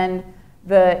 And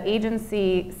the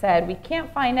agency said, we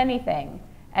can't find anything.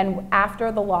 And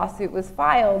after the lawsuit was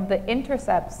filed, The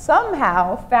Intercept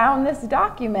somehow found this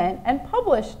document and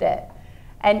published it.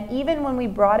 And even when we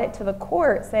brought it to the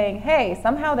court saying, hey,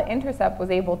 somehow The Intercept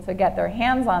was able to get their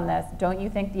hands on this, don't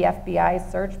you think the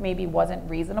FBI's search maybe wasn't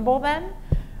reasonable then?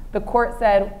 The court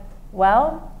said,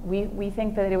 well, we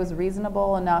think that it was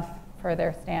reasonable enough for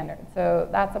their standards. So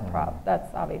that's a problem.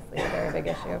 That's obviously a very big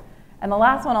issue. And the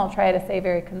last one I'll try to say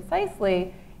very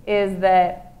concisely is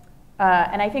that,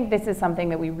 and I think this is something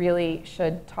that we really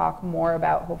should talk more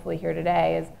about hopefully here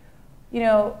today, is,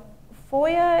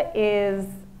 FOIA is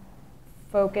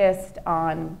focused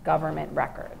on government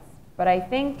records. But I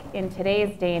think in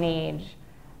today's day and age,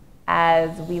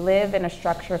 as we live in a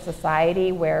structured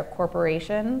society where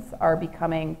corporations are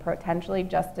becoming potentially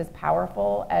just as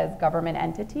powerful as government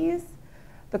entities,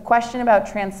 the question about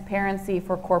transparency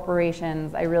for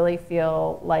corporations, I really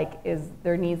feel like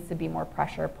there needs to be more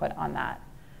pressure put on that,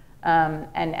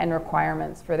 and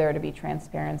requirements for there to be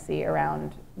transparency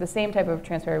around the same type of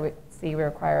transparency we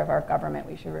require of our government,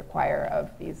 we should require of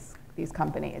these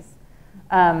companies.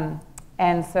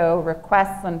 And so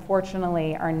requests,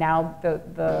 unfortunately, are now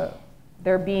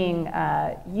they're being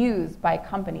used by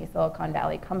companies, Silicon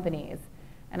Valley companies.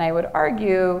 And I would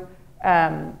argue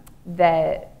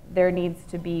that there needs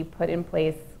to be put in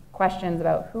place questions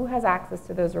about who has access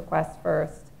to those requests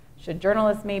first. Should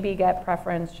journalists maybe get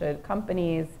preference? Should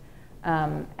companies?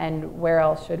 And where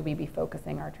else should we be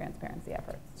focusing our transparency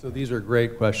efforts? So these are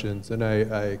great questions, and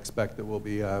I expect that we'll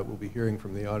be hearing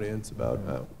from the audience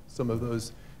about some of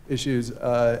those issues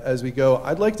as we go.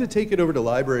 I'd like to take it over to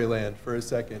library land for a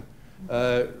second.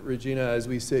 Regina, as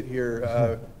we sit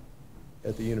here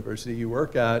at the university you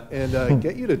work at, and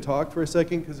get you to talk for a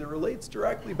second, because it relates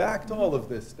directly back to all of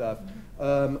this stuff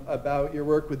about your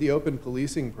work with the Open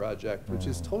Policing Project, which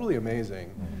is totally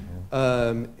amazing.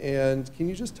 And can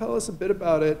you just tell us a bit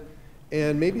about it,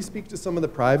 and maybe speak to some of the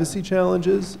privacy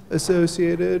challenges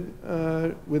associated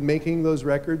with making those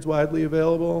records widely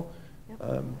available? Yep.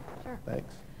 Sure.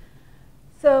 Thanks.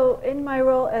 So in my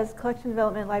role as collection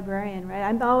development librarian, right,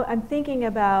 I'm thinking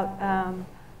about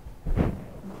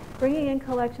bringing in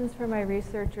collections for my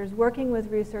researchers, working with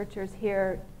researchers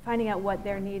here, finding out what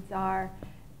their needs are,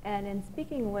 and in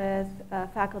speaking with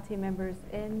faculty members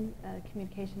in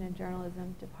communication and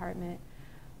journalism department,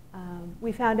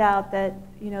 we found out that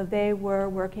they were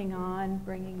working on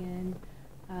bringing in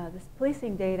this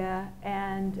policing data,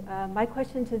 and my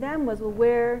question to them was, well,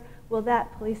 where will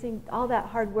that policing, all that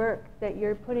hard work that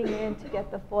you're putting in to get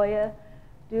the FOIA,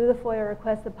 do the FOIA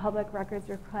request, the public records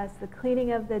request, the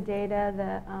cleaning of the data,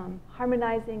 the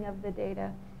harmonizing of the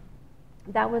data,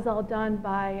 that was all done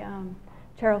by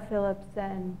Cheryl Phillips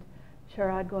and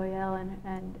Sharad Goyal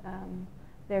and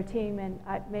their team. And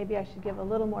maybe I should give a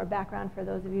little more background for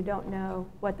those of you who don't know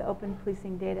what the Open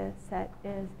Policing Data Set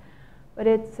is. But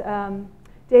it's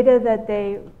data that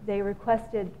they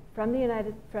requested from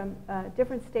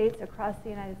different states across the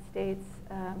United States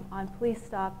on police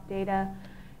stop data.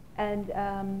 And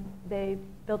they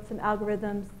built some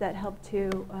algorithms that helped to,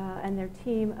 and their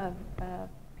team of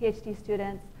PhD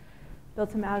students built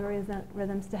some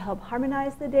algorithms to help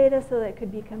harmonize the data so that it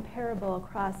could be comparable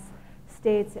across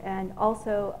states. And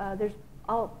also, there's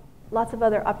lots of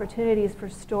other opportunities for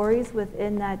stories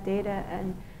within that data,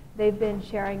 and they've been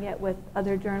sharing it with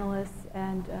other journalists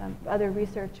and other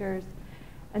researchers.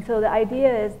 And so the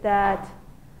idea is that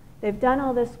they've done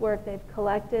all this work, they've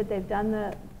collected, they've done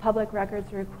the public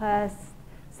records requests.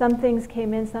 Some things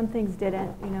came in, some things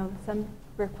didn't. You know, some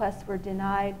requests were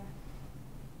denied.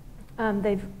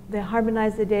 They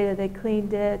harmonized the data, they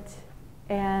cleaned it,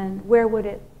 and where would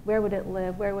it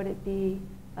live? Where would it be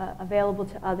available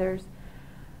to others?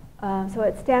 So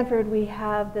at Stanford, we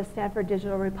have the Stanford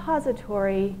Digital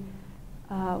Repository,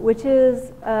 which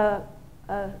is a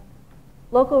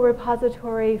local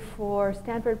repository for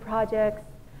Stanford projects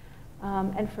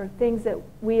and for things that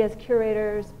we as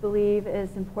curators believe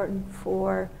is important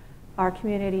for our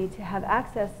community to have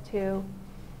access to.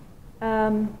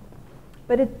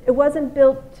 But it wasn't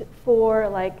built for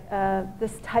like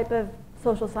this type of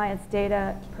social science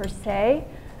data per se.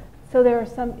 So there are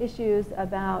some issues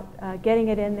about getting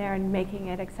it in there and making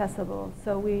it accessible.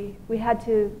 So we had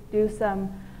to do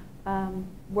some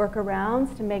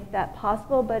workarounds to make that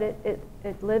possible, but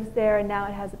it lives there, and now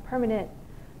it has a permanent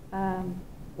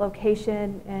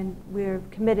location, and we're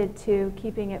committed to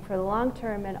keeping it for the long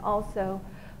term, and also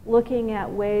looking at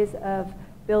ways of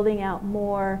building out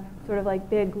more sort of like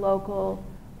big local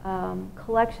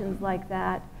collections like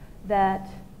that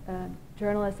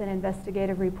journalists and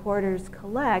investigative reporters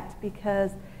collect,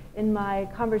 because in my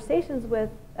conversations with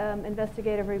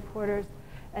investigative reporters,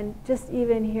 and just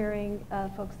even hearing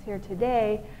folks here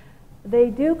today,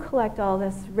 they do collect all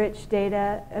this rich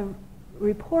data,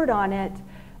 report on it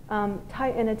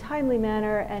in a timely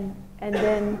manner, and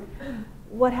then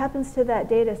what happens to that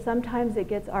data? Sometimes it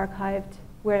gets archived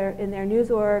in their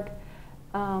news org,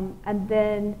 and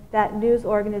then that news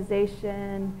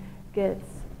organization gets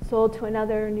sold to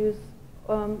another news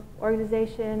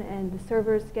organization, and the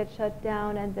servers get shut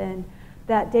down, and then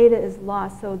that data is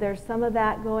lost. So there's some of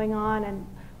that going on, and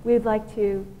we'd like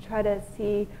to try to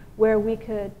see where we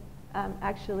could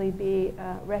actually be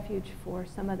a refuge for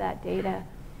some of that data.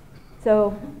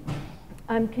 So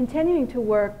I'm continuing to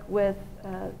work with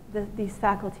these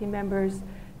faculty members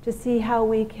to see how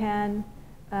we can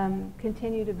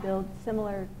continue to build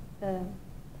similar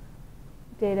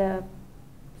data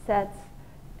sets.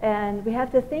 And we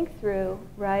have to think through,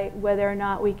 right, whether or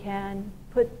not we can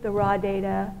put the raw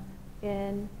data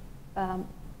in,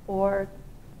 or,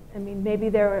 I mean, maybe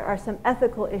there are some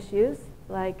ethical issues,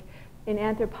 like in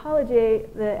anthropology,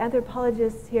 the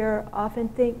anthropologists here often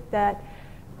think that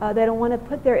they don't want to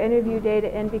put their interview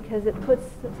data in because it puts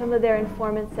some of their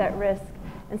informants at risk.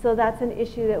 And so that's an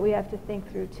issue that we have to think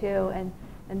through too. And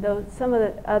some of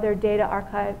the other data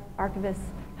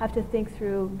archivists have to think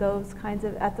through those kinds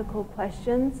of ethical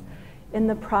questions in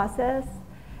the process.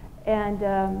 And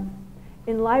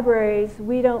in libraries,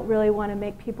 we don't really want to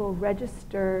make people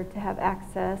register to have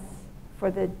access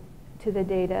to the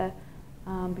data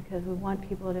because we want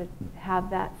people to have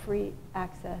that free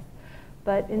access.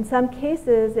 But in some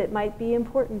cases, it might be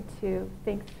important to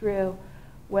think through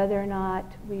whether or not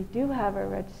we do have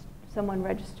someone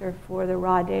register for the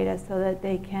raw data so that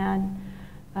they can,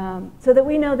 so that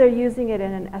we know they're using it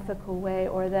in an ethical way,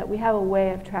 or that we have a way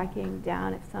of tracking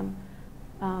down if some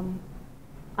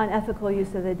unethical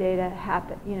use of the data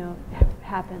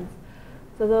happens.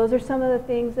 So those are some of the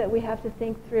things that we have to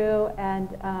think through,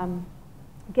 and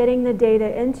getting the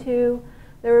data into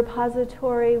the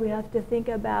repository, we have to think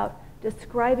about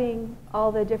describing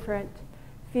all the different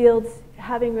fields,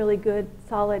 having really good,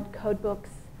 solid code books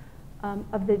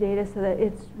of the data so that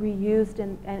it's reused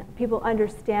and people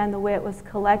understand the way it was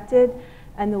collected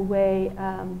and the way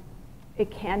it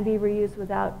can be reused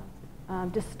without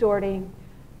distorting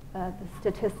the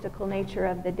statistical nature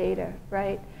of the data,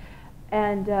 right?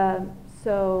 And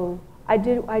so I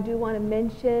do want to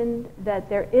mention that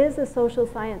there is a social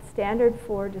science standard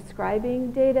for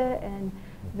describing data, and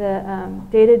the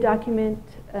Data Document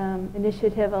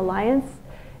Initiative Alliance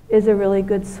is a really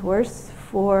good source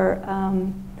for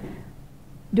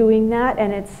doing that,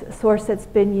 and it's a source that's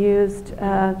been used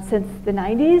since the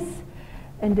 90s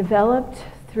and developed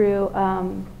through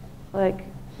like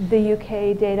the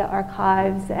UK data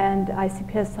archives and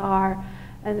ICPSR,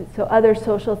 and so other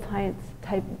social science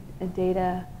type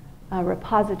data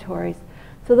repositories.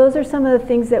 So those are some of the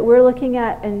things that we're looking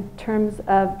at in terms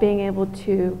of being able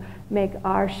to make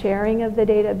our sharing of the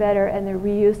data better and the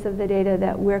reuse of the data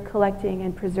that we're collecting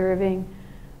and preserving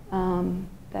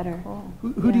better.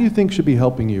 Who do you think should be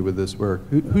helping you with this work?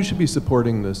 Who should be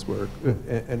supporting this work?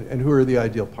 And who are the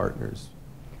ideal partners?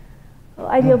 Well,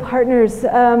 ideal partners,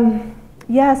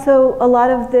 yeah, so a lot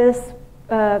of this,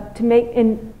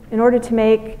 in order to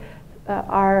make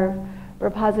our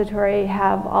repository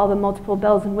have all the multiple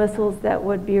bells and whistles that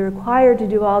would be required to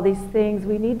do all these things.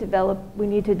 We need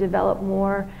to develop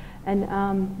more,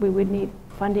 and we would need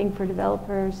funding for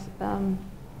developers.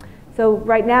 So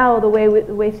right now, the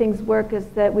way things work is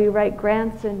that we write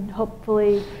grants, and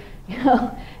hopefully,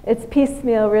 it's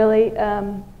piecemeal, really,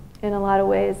 in a lot of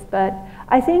ways. But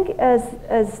I think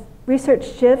as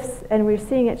research shifts, and we're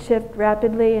seeing it shift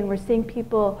rapidly, and we're seeing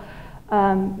people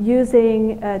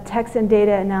using text and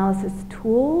data analysis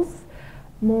tools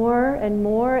more and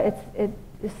more,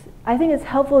 I think it's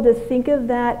helpful to think of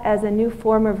that as a new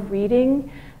form of reading,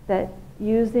 that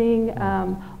using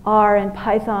R and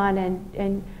Python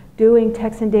and doing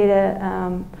text and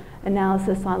data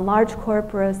analysis on large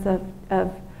corpus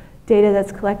of data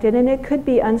that's collected, and it could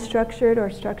be unstructured or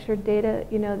structured data,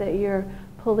 that you're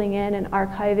pulling in and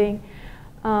archiving.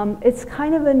 It's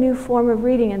kind of a new form of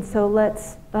reading, and so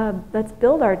let's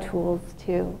build our tools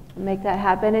to make that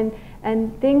happen.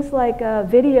 And things like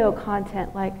video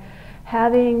content, like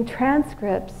having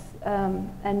transcripts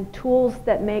and tools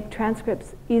that make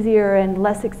transcripts easier and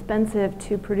less expensive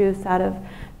to produce out of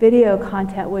video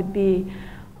content would be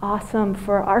awesome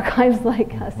for archives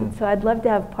like us. And so I'd love to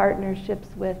have partnerships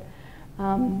with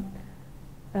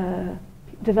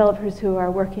developers who are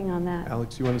working on that.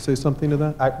 Alex, you want to say something to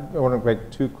that? I want to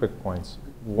make 2 quick points.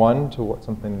 One, to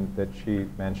something that she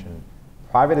mentioned.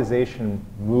 Privatization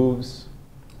moves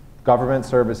government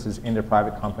services into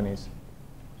private companies.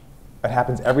 It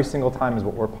happens every single time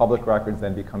where public records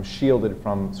then become shielded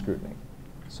from scrutiny.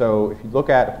 So if you look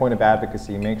at a point of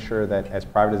advocacy, make sure that as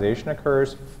privatization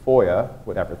occurs, FOIA,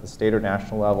 whatever, at the state or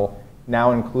national level, now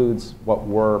includes what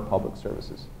were public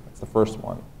services. That's the first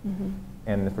one.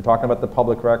 And if we're talking about the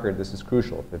public record, this is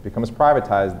crucial. If it becomes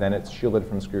privatized, then it's shielded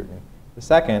from scrutiny. The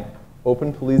second,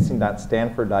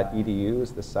 openpolicing.stanford.edu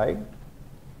is the site.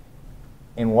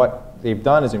 And what they've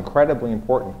done is incredibly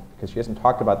important, because she hasn't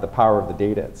talked about the power of the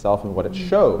data itself and what it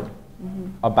showed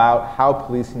about how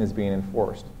policing is being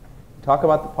enforced. Talk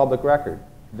about the public record.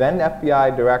 Then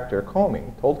FBI Director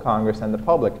Comey told Congress and the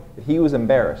public that he was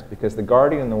embarrassed because The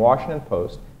Guardian and the Washington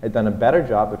Post had done a better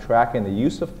job of tracking the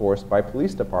use of force by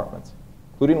police departments,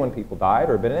 including when people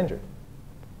died or been injured.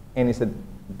 And he said,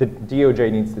 the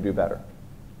DOJ needs to do better.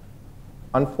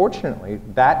 Unfortunately,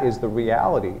 that is the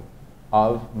reality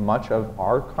of much of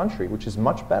our country, which is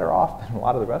much better off than a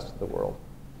lot of the rest of the world.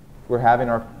 We're having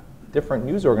our different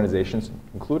news organizations,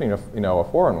 including a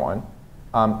foreign one,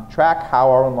 track how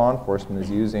our own law enforcement is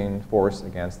using force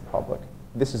against the public.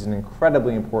 This is an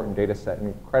incredibly important data set, an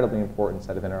incredibly important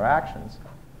set of interactions.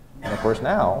 And of course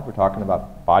now, we're talking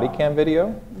about body cam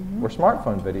video or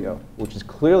smartphone video, which is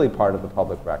clearly part of the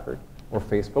public record, or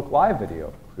Facebook Live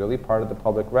video, clearly part of the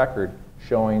public record,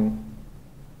 showing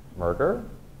murder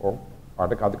or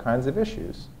other kinds of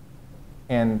issues.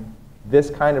 And this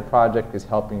kind of project is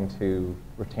helping to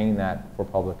retain that for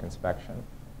public inspection.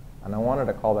 And I wanted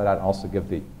to call that out and also give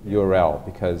the URL,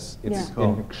 because it's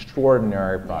an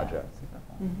extraordinary project.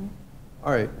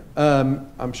 All right.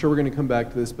 I'm sure we're going to come back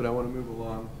to this, but I want to move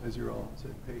along as you're all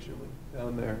sitting patiently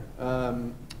down there.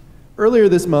 Earlier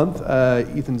this month,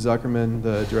 Ethan Zuckerman,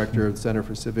 the director of the Center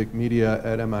for Civic Media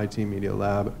at MIT Media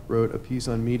Lab, wrote a piece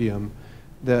on Medium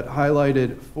that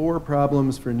highlighted 4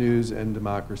 problems for news and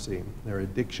democracy. They're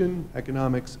addiction,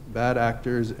 economics, bad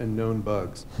actors, and known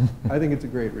bugs. I think it's a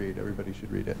great read. Everybody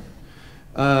should read it.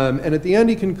 And at the end,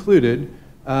 he concluded,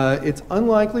 it's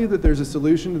unlikely that there's a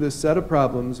solution to this set of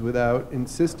problems without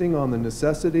insisting on the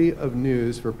necessity of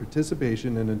news for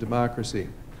participation in a democracy,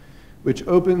 which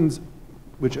opens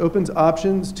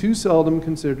options too seldom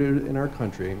considered in our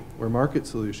country, where market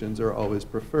solutions are always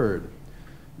preferred.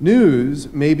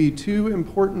 News may be too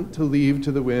important to leave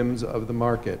to the whims of the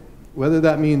market, whether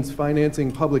that means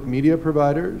financing public media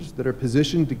providers that are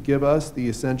positioned to give us the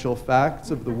essential facts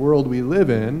of the world we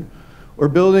live in, or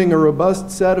building a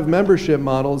robust set of membership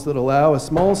models that allow a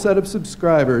small set of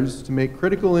subscribers to make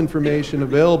critical information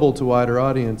available to wider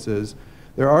audiences.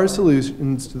 There are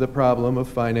solutions to the problem of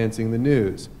financing the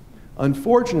news.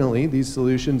 Unfortunately, these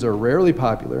solutions are rarely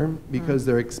popular because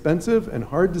they're expensive and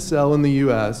hard to sell in the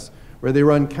US, where they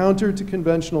run counter to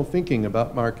conventional thinking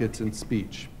about markets and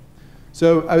speech.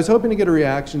 So I was hoping to get a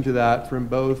reaction to that from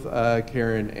both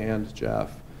Karen and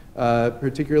Jeff,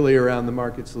 particularly around the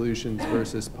market solutions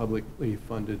versus publicly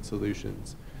funded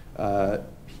solutions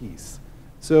piece.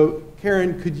 So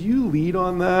Karen, could you lead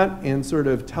on that and sort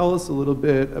of tell us a little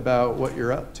bit about what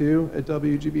you're up to at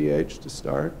WGBH to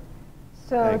start?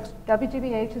 So Thanks.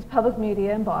 WGBH is public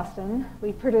media in Boston.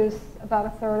 We produce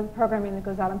about 1/3 of the programming that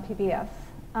goes out on PBS.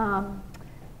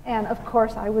 And of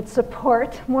course, I would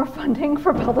support more funding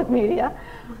for public media.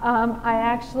 I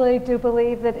actually do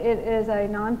believe that it is a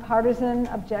nonpartisan,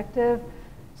 objective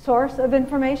source of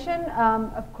information.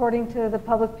 According to the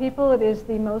public people, it is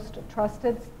the most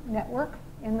trusted network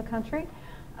in the country.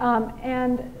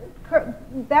 And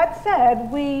that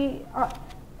said, we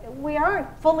aren't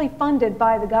fully funded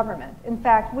by the government. In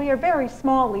fact, we are very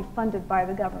smallly funded by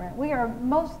the government. We are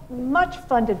much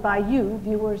funded by you,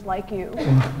 viewers like you.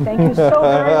 Thank you so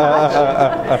very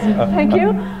much. Thank you.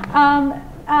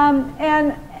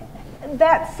 And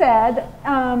that said,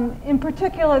 in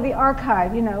particular, the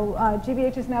archive,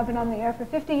 GBH has now been on the air for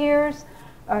 50 years,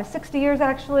 60 years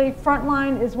actually.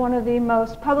 Frontline is one of the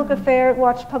most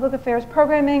watched public affairs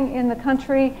programming in the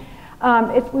country.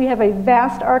 We have a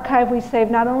vast archive. We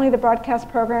save not only the broadcast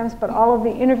programs, but all of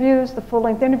the interviews, the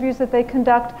full-length interviews that they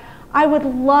conduct. I would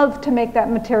love to make that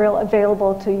material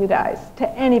available to you guys, to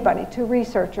anybody, to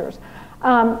researchers.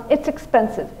 It's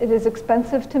expensive. It is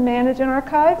expensive to manage an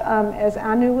archive. As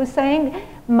Anu was saying,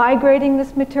 migrating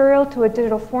this material to a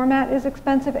digital format is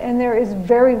expensive, and there is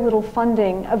very little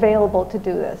funding available to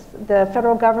do this. The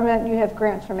federal government, you have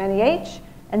grants from NEH,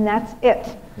 and that's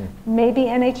it. Maybe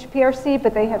NHPRC,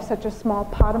 but they have such a small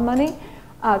pot of money.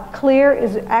 CLEAR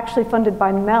is actually funded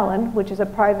by Mellon, which is a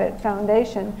private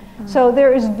foundation. So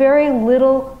there is very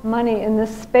little money in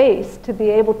this space to be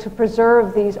able to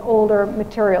preserve these older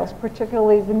materials,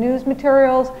 particularly the news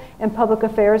materials and public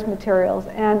affairs materials.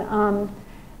 And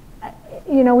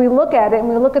we look at it and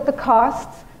we look at the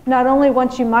costs. Not only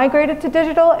once you migrate it to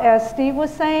digital, as Steve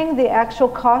was saying, the actual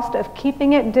cost of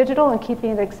keeping it digital and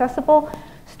keeping it accessible.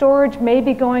 Storage may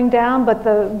be going down, but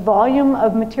the volume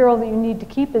of material that you need to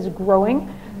keep is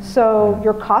growing. So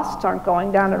your costs aren't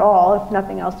going down at all. If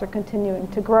nothing else, they're continuing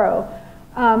to grow.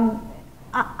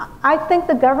 I think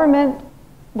the government,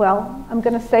 well, I'm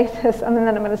going to say this, and then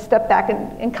I'm going to step back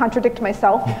and contradict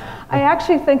myself. I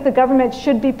actually think the government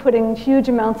should be putting huge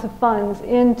amounts of funds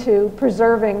into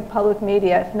preserving public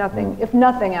media, if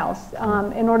nothing else,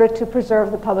 in order to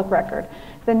preserve the public record.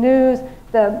 The news,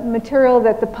 the material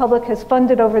that the public has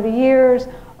funded over the years,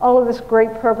 all of this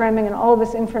great programming and all of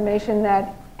this information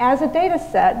that, as a data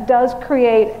set, does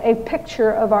create a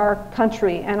picture of our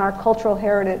country and our cultural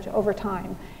heritage over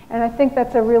time. And I think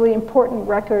that's a really important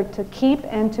record to keep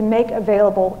and to make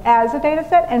available as a data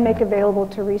set and make available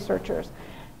to researchers.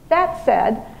 That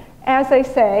said, as they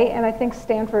say, and I think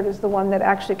Stanford is the one that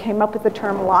actually came up with the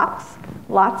term lots.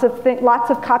 Lots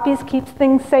of copies keeps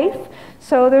things safe.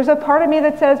 So there's a part of me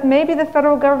that says maybe the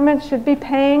federal government should be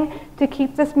paying to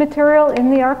keep this material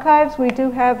in the archives. We do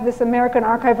have this American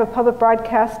Archive of Public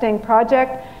Broadcasting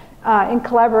project in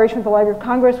collaboration with the Library of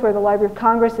Congress, where the Library of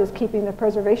Congress is keeping the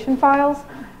preservation files.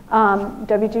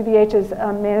 WGBH is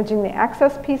managing the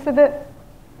access piece of it.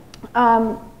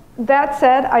 That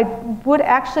said, I would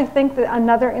actually think that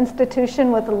another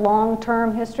institution with a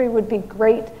long-term history would be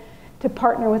great to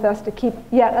partner with us to keep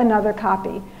yet another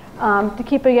copy.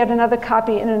 Yet another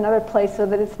copy in another place so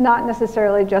that it's not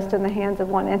necessarily just in the hands of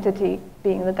one entity,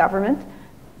 being the government.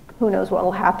 Who knows what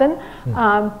will happen,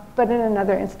 but in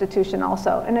another institution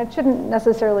also. And it shouldn't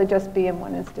necessarily just be in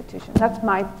one institution. That's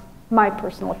my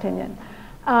personal opinion.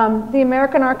 The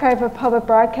American Archive of Public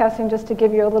Broadcasting, just to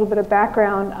give you a little bit of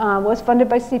background, was funded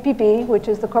by CPB, which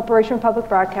is the Corporation for Public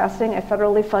Broadcasting, a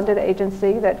federally funded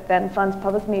agency that then funds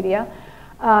public media.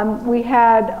 They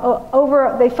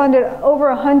funded over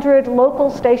 100 local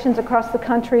stations across the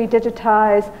country,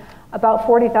 digitize about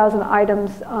 40,000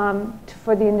 items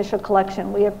for the initial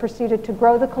collection. We have proceeded to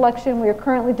grow the collection. We are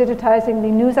currently digitizing the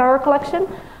NewsHour collection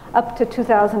up to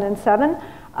 2007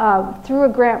 through a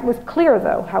grant with CLEAR,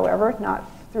 though, however, not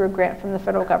through a grant from the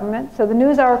federal government. So the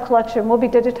NewsHour collection will be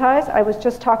digitized. I was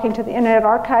just talking to the Internet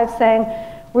Archive saying,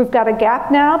 we've got a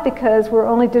gap now because we're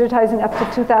only digitizing up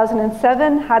to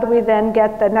 2007. How do we then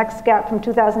get the next gap from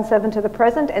 2007 to the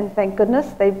present? And thank goodness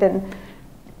they've been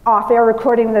off air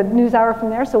recording the NewsHour from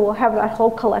there, so we'll have that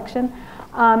whole collection.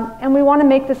 And we want to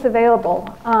make this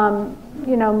available.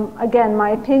 Again, my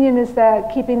opinion is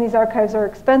that keeping these archives are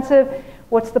expensive.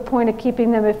 What's the point of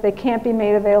keeping them if they can't be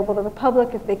made available to the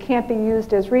public, if they can't be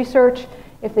used as research,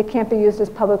 if they can't be used as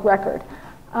public record?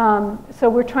 So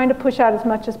we're trying to push out as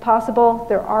much as possible.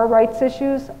 There are rights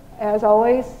issues, as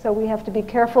always, so we have to be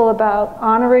careful about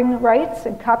honoring rights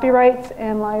and copyrights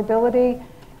and liability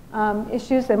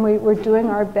issues, and we're doing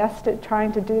our best at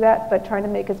trying to do that, but trying to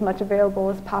make as much available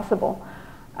as possible.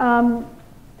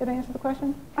 Did I answer the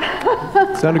question?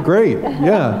 Sounded great,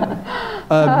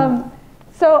 yeah.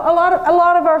 So a lot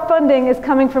of our funding is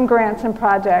coming from grants and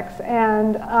projects,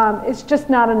 and it's just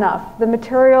not enough. The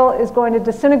material is going to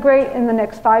disintegrate in the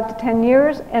next 5 to 10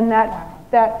 years, and that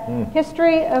That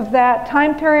history of that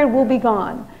time period will be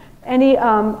gone. Any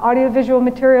audiovisual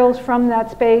materials from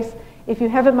that space, if you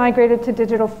haven't migrated to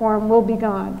digital form, will be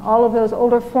gone. All of those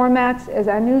older formats, as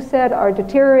Anu said, are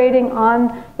deteriorating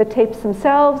on the tapes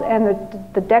themselves, and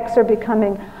the decks are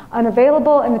becoming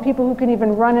unavailable, and the people who can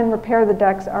even run and repair the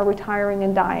decks are retiring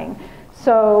and dying.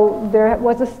 So there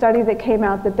was a study that came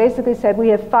out that basically said we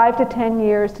have 5 to 10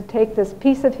 years to take this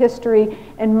piece of history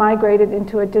and migrate it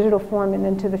into a digital form and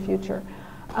into the future.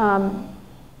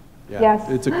 Yes.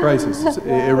 It's a crisis.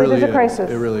 It really is. A crisis.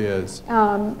 It really is.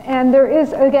 And there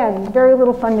is, again, very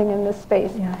little funding in this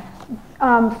space. Yeah.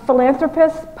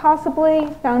 Philanthropists, possibly.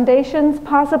 Foundations,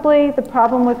 possibly. The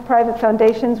problem with private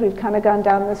foundations, we've kind of gone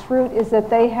down this route, is that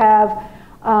they have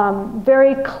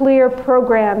very clear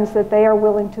programs that they are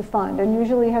willing to fund, and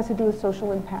usually has to do with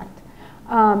social impact.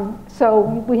 So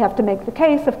we have to make the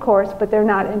case, of course, but they're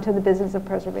not into the business of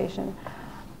preservation.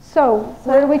 So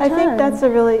where do we turn? I think that's a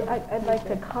really, I'd like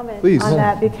to comment on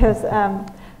that, because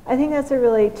I think that's a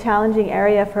really challenging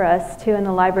area for us too in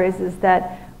the libraries, is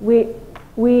that we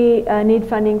need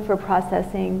funding for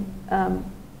processing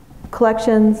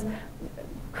collections,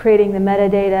 creating the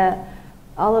metadata.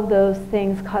 All of those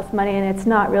things cost money, and it's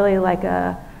not really like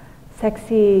a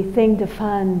sexy thing to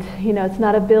fund. You know, it's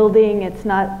not a building, it's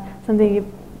not something you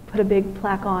put a big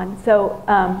plaque on. So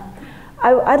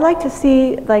I'd like to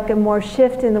see like a more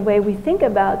shift in the way we think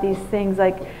about these things.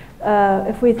 Like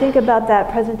if we think about that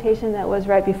presentation that was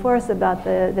right before us about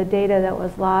the data that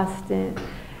was lost in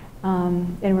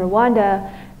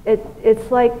Rwanda,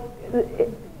 it's like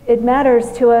it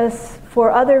matters to us for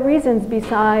other reasons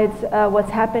besides what's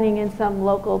happening in some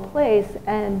local place.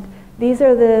 And these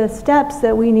are the steps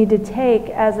that we need to take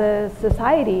as a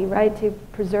society, right, to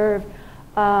preserve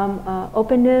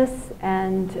openness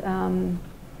and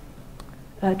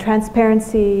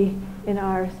transparency in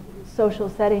our social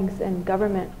settings and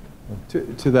government.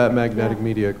 To that magnetic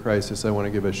media crisis, I want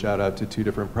to give a shout out to 2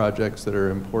 different projects that are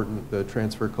important. The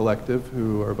Transfer Collective,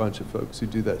 who are a bunch of folks who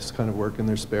do this kind of work in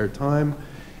their spare time,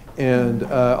 and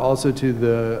also to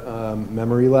the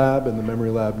Memory Lab and the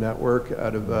Memory Lab Network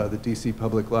out of the DC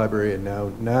Public Library, and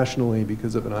now nationally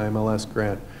because of an IMLS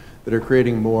grant, that are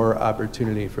creating more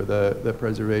opportunity for the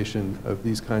preservation of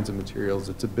these kinds of materials.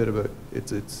 It's a bit of a,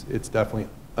 it's definitely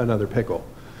another pickle.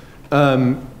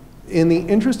 In the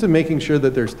interest of making sure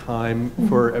that there's time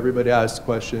for everybody to ask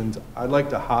questions, I'd like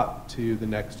to hop to the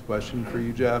next question for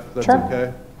you, Jeff. That's sure.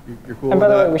 Okay? You're cool and with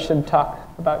by that? the way, we should talk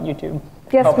about YouTube.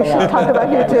 Yes, we should talk about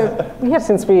YouTube. Yeah,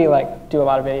 since we like do a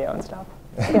lot of video and stuff.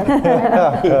 We have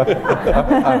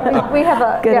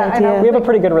a good idea. I know. We have a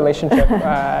pretty good relationship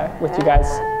with you guys.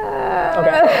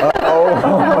 Okay.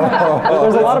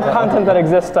 There's a lot of content that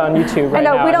exists on YouTube right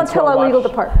now. I know, we don't tell our legal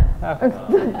department. Okay.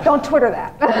 Don't Twitter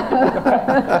that.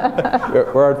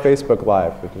 We're on Facebook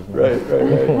Live, which is Right.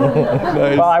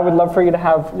 Nice. Well, I would love for you to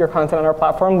have your content on our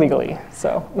platform legally.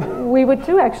 So We would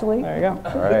too, actually. there you go.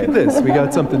 all right. Look at this, we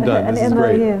got something done. This is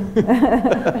great.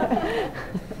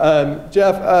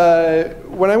 Jeff,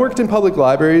 when I worked in public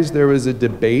libraries, there was a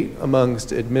debate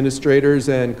amongst administrators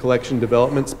and collection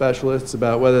development specialists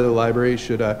about whether the library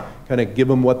should kind of give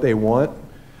them what they want,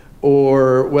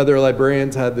 or whether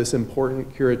librarians had this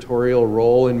important curatorial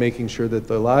role in making sure that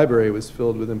the library was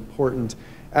filled with important,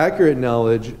 accurate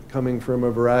knowledge coming from a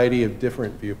variety of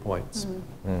different viewpoints.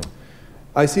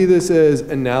 I see this as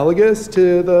analogous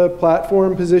to the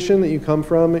platform position that you come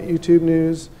from at YouTube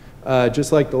News.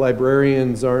 Just like the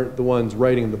librarians aren't the ones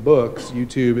writing the books,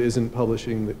 YouTube isn't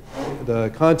publishing the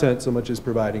content so much as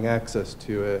providing access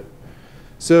to it.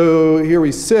 So here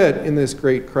we sit in this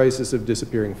great crisis of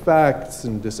disappearing facts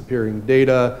and disappearing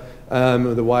data,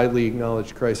 the widely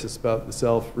acknowledged crisis about the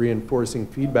self-reinforcing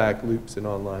feedback loops in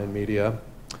online media.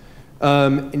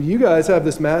 And you guys have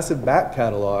this massive back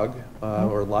catalog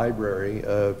or library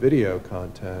of video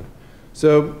content.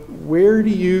 So where do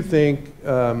you think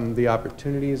the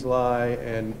opportunities lie,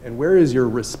 and where is your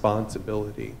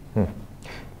responsibility?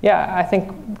 Yeah, I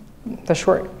think the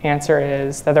short answer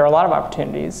is that there are a lot of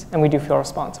opportunities, and we do feel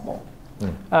responsible.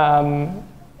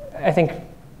 I think,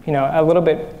 a little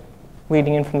bit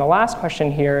leading in from the last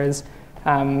question here is,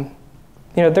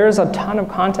 there's a ton of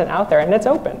content out there, and it's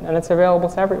open, and it's available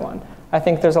to everyone. I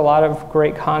think there's a lot of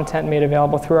great content made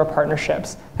available through our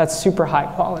partnerships that's super high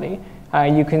quality.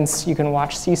 You can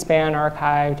watch C-SPAN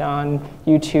archived on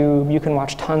YouTube. You can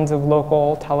watch tons of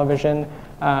local television,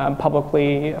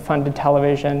 publicly funded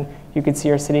television. You could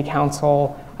see our city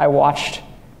council. I watched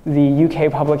the UK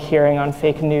public hearing on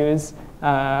fake news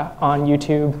on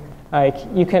YouTube.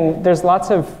 There's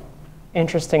lots of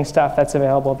interesting stuff that's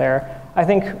available there. I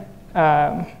think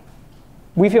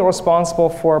we feel responsible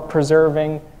for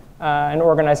preserving and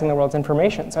organizing the world's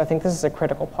information. So I think this is a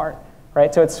critical part,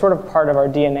 right? So it's sort of part of our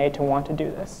DNA to want to do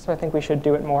this. So I think we should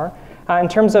do it more. In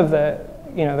terms of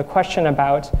the question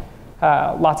about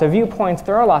lots of viewpoints,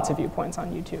 there are lots of viewpoints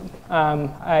on YouTube.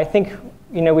 I think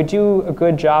we do a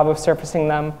good job of surfacing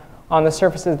them on the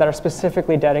surfaces that are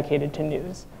specifically dedicated to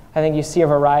news. I think you see a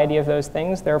variety of those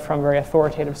things. They're from very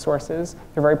authoritative sources.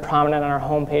 They're very prominent on our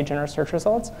homepage and our search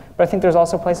results. But I think there's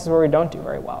also places where we don't do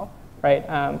very well, right?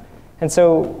 And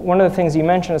so one of the things you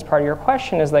mentioned as part of your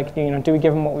question is like, do we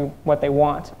give them what they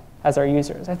want as our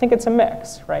users? I think it's a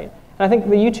mix, right? And I think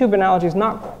the YouTube analogy is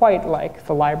not quite like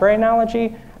the library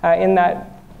analogy in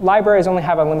that libraries only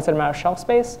have a limited amount of shelf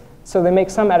space. So they make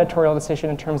some editorial decision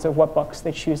in terms of what books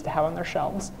they choose to have on their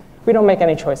shelves. We don't make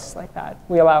any choices like that.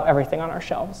 We allow everything on our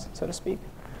shelves, so to speak.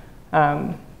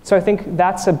 So I think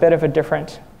that's a bit of a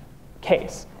different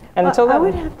case. And until then, I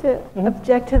would have to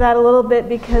object to that a little bit,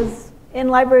 because in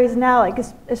libraries now, like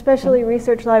especially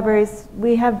research libraries,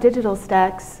 we have digital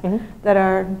stacks that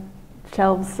are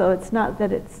shelves, so it's not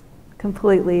that it's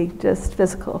completely just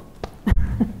physical.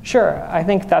 Sure, I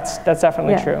think that's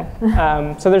definitely true.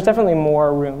 So there's definitely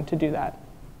more room to do that.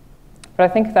 But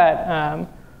I think that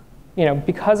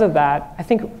because of that, I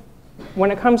think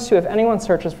when it comes to if anyone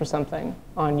searches for something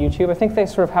on YouTube, I think they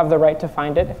sort of have the right to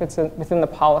find it if it's within the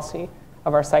policy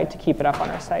of our site to keep it up on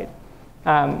our site.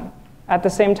 At the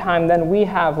same time, then we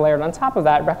have layered on top of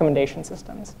that recommendation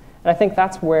systems. And I think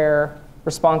that's where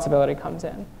responsibility comes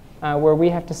in, where we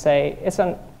have to say it's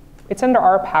under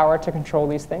our power to control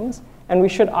these things, and we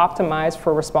should optimize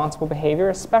for responsible behavior,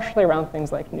 especially around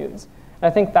things like news. And I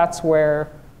think that's where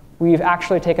we've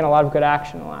actually taken a lot of good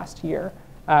action in the last year,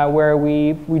 where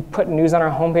we put news on our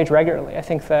homepage regularly. I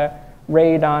think the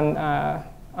raid on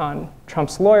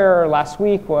Trump's lawyer last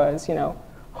week was,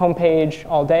 homepage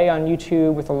all day on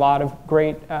YouTube with a lot of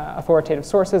great authoritative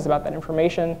sources about that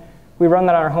information. We run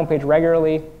that on our homepage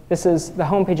regularly. The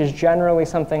homepage is generally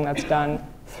something that's done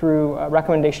through a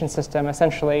recommendation system.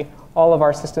 Essentially, all of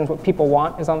our systems, what people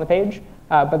want is on the page.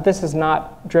 But this is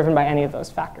not driven by any of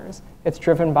those factors. It's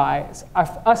driven by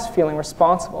us feeling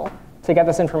responsible to get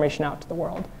this information out to the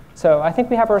world. So I think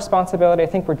we have a responsibility. I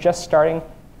think we're just starting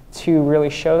to really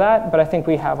show that, but I think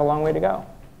we have a long way to go.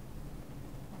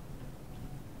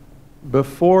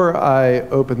 Before I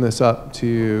open this up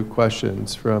to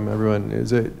questions from everyone,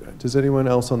 does anyone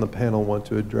else on the panel want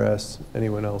to address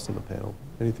anyone else on the panel?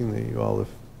 Anything that you all have?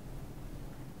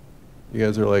 You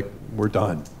guys are like, we're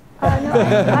done. No, I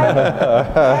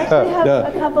actually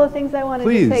have a couple of things I wanted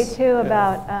to say too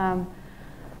about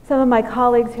some of my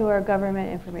colleagues who are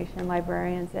government information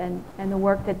librarians and the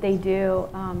work that they do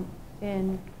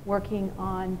in working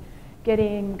on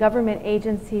getting government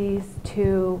agencies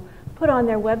to put on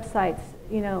their websites,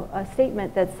 a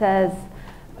statement that says,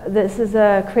 this is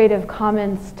a Creative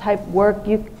Commons type work,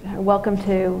 you are welcome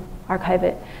to archive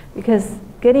it. Because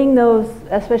getting those,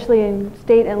 especially in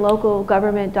state and local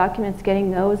government documents, getting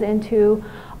those into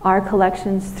our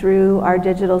collections through our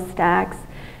digital stacks,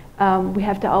 we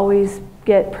have to always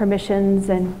get permissions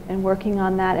and working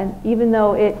on that. And even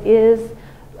though it is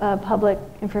public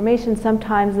information,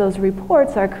 sometimes those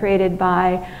reports are created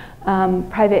by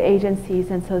private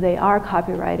agencies, and so they are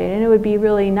copyrighted. And it would be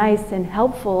really nice and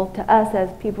helpful to us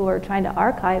as people who are trying to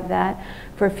archive that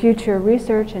for future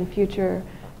research and future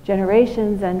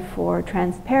generations and for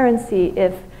transparency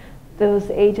if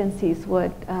those agencies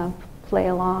would play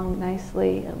along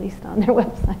nicely, at least on their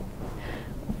website.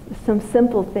 Some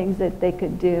simple things that they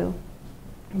could do.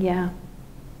 Yeah.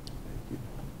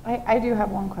 I do have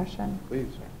one question. Please.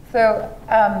 So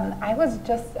I was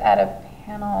just at a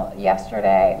panel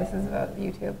yesterday, this is about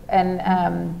YouTube,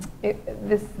 and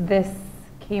this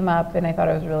came up, and I thought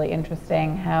it was really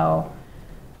interesting how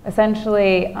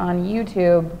essentially on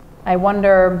YouTube, I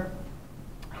wonder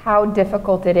how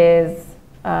difficult it is,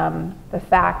 the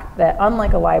fact that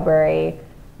unlike a library,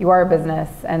 you are a business,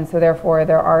 and so therefore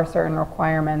there are certain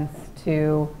requirements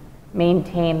to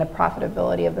maintain the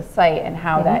profitability of the site and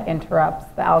how that interrupts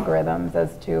the algorithms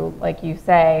as to, like you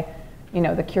say,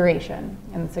 the curation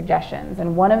and the suggestions.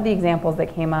 And one of the examples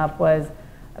that came up was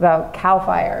about CAL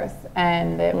FIREs,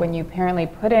 and that when you apparently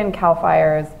put in CAL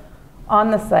FIREs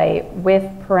on the site with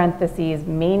parentheses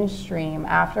mainstream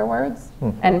afterwards,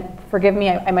 and forgive me,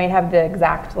 I might have the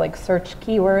exact search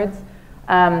keywords,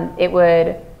 it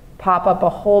would pop up a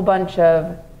whole bunch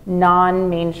of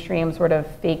non-mainstream sort of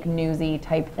fake newsy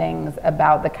type things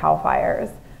about the CAL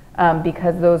FIREs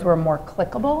because those were more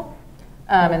clickable.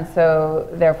 And so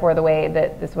therefore the way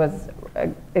that this was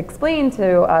explained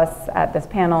to us at this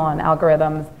panel on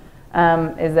algorithms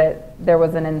is that there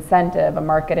was an incentive, a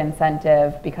market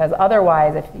incentive, because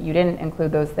otherwise if you didn't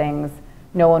include those things,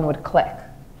 no one would click.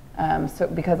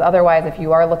 Because otherwise, if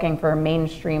you are looking for a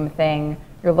mainstream thing,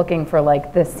 you're looking for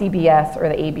like the CBS or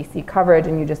the ABC coverage,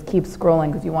 and you just keep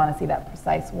scrolling because you want to see that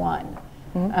precise one.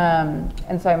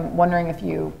 And so I'm wondering if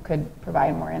you could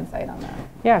provide more insight on that.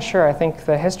 Yeah, sure. I think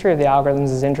the history of the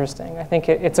algorithms is interesting. I think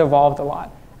it's evolved a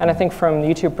lot. And I think from the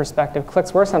YouTube perspective,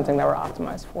 clicks were something that were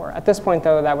optimized for. At this point,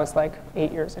 though, that was like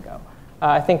 8 years ago.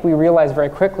 I think we realized very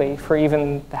quickly, for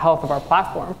even the health of our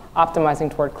platform,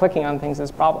 optimizing toward clicking on things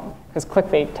is a problem, because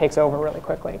clickbait takes over really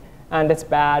quickly. And it's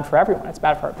bad for everyone. It's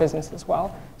bad for our business as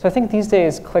well. So I think these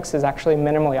days, clicks is actually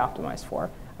minimally optimized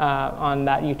for on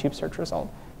that YouTube search result.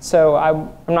 So I'm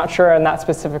not sure on that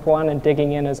specific one, and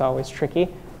digging in is always tricky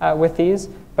with these.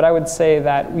 But I would say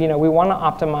that we want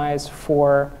to optimize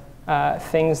for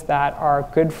things that are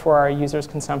good for our users'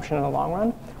 consumption in the long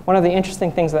run. One of the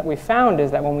interesting things that we found is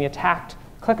that when we attacked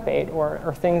clickbait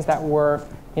or things that were,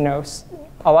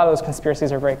 a lot of those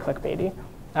conspiracies are very clickbaity.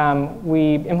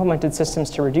 We implemented systems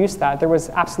to reduce that. There was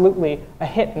absolutely a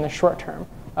hit in the short term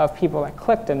of people that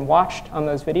clicked and watched on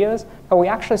those videos. But what we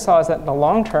actually saw is that in the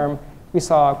long term, we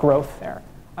saw growth there.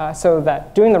 So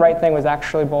that doing the right thing was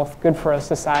actually both good for a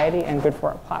society and good for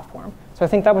our platform. So I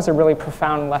think that was a really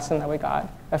profound lesson that we got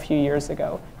a few years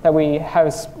ago, that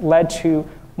has led to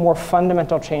more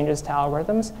fundamental changes to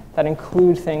algorithms that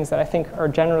include things that I think are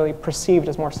generally perceived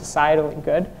as more societally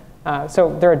good.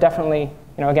 So there are definitely,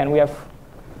 again, we have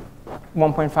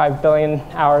 1.5 billion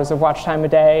hours of watch time a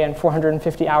day and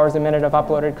 450 hours a minute of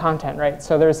uploaded content, right?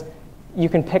 So you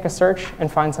can pick a search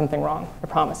and find something wrong, I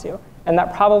promise you. And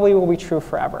that probably will be true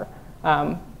forever.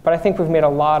 But I think we've made a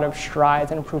lot of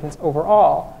strides and improvements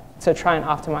overall to try and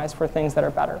optimize for things that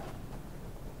are better.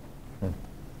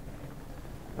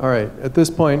 All right, at this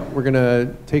point, we're going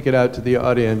to take it out to the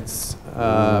audience.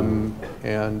 And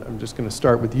I'm just going to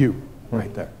start with you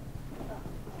right there.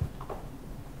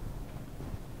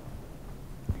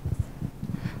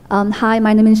 Hi,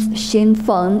 my name is Xin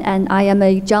Feng, and I am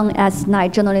a John S.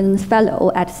 Knight Journalism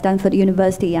Fellow at Stanford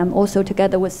University. I'm also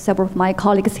together with several of my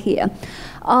colleagues here.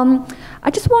 I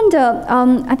just wonder,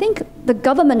 I think the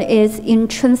government is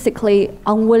intrinsically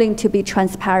unwilling to be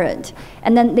transparent,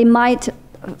 and then they might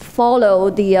follow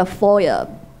the FOIA,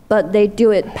 but they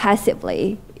do it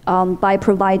passively by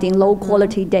providing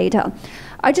low-quality data.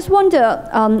 I just wonder,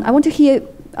 I want to hear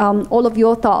all of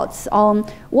your thoughts on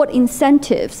what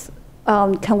incentives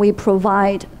can we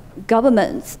provide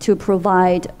governments to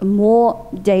provide more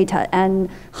data and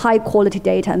high-quality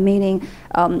data, meaning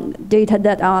data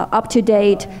that are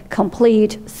up-to-date,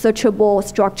 complete, searchable,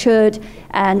 structured,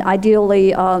 and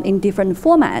ideally in different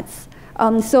formats.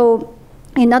 So,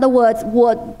 in other words,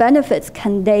 what benefits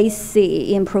can they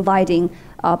see in providing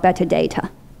better data?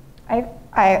 Can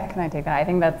I take that? I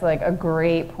think that's like a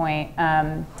great point.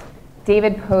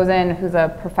 David Posen, who's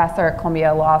a professor at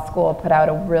Columbia Law School, put out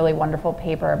a really wonderful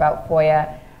paper about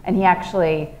FOIA, and he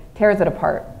actually tears it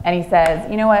apart. And he says,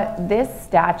 you know what, this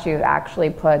statute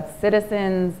actually puts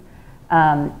citizens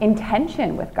in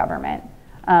tension with government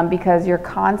because you're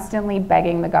constantly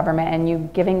begging the government and you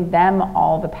giving them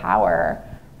all the power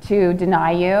to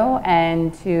deny you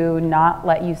and to not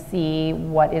let you see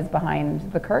what is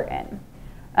behind the curtain.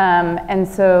 And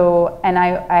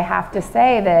I have to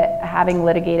say that having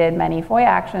litigated many FOIA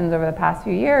actions over the past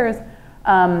few years,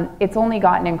 it's only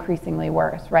gotten increasingly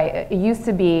worse, right? It used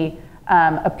to be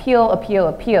appeal, appeal,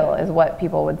 appeal is what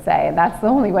people would say. And that's the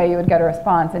only way you would get a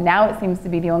response. And now it seems to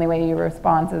be the only way you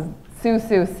respond is sue,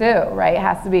 sue, sue, right? It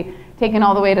has to be taken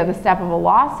all the way to the step of a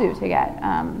lawsuit to get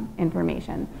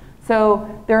information.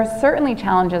 So there are certainly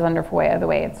challenges under FOIA the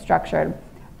way it's structured.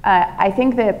 I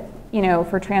think that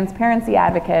for transparency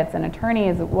advocates and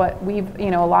attorneys, what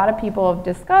a lot of people have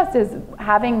discussed is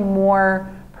having more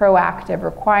proactive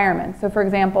requirements. So for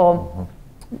example,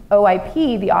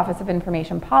 OIP, the Office of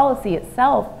Information Policy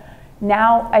itself,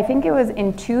 now I think it was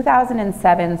in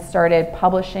 2007 started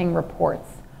publishing reports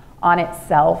on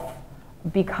itself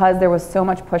because there was so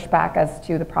much pushback as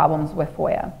to the problems with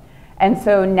FOIA. And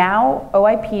so now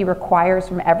OIP requires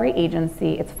from every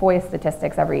agency its FOIA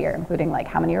statistics every year, including like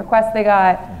how many requests they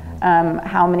got,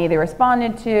 how many they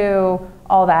responded to,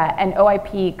 all that. And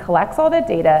OIP collects all that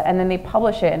data and then they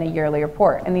publish it in a yearly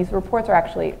report. And these reports are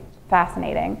actually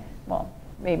fascinating. Well,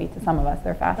 maybe to some of us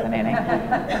they're fascinating.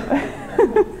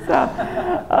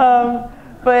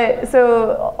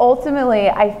 So ultimately,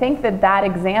 I think that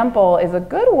example is a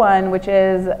good one, which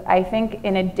is, I think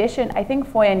in addition, I think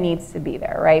FOIA needs to be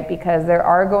there, right? Because there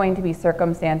are going to be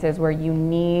circumstances where you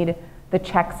need the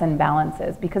checks and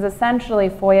balances, because essentially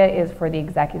FOIA is for the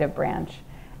executive branch.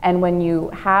 And when you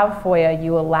have FOIA,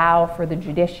 you allow for the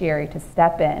judiciary to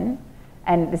step in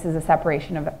And this is a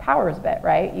separation of powers bit,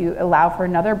 right? You allow for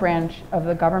another branch of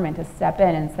the government to step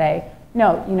in and say,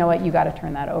 no, you know what, you got to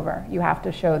turn that over. You have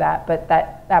to show that, but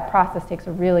that process takes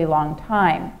a really long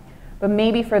time. But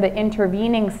maybe for the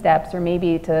intervening steps, or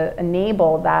maybe to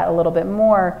enable that a little bit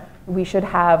more, we should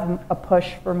have a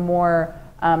push for more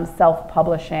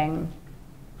self-publishing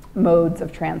modes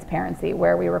of transparency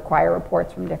where we require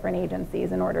reports from different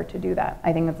agencies in order to do that.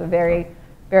 I think that's a very,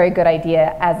 very good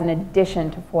idea as an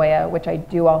addition to FOIA, which I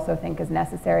do also think is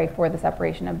necessary for the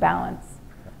separation of powers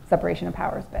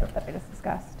bit that I just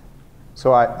discussed.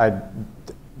 So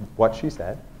what she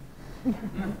said.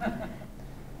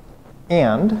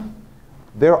 And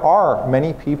there are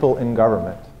many people in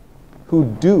government who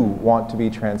do want to be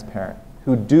transparent,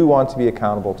 who do want to be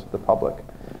accountable to the public.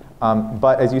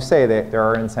 But as you say, there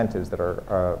are incentives that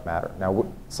matter. Now,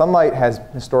 Sunlight has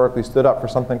historically stood up for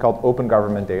something called open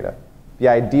government data. The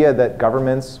idea that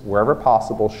governments, wherever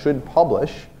possible, should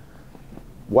publish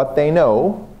what they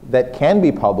know that can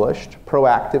be published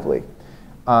proactively.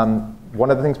 One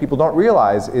of the things people don't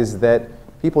realize is that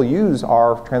people use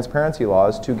our transparency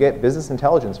laws to get business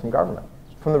intelligence from government,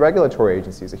 from the regulatory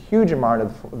agencies. A huge amount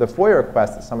of the FOIA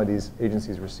requests that some of these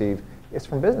agencies receive is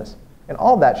from business. And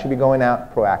all of that should be going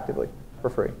out proactively, for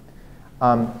free.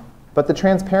 But the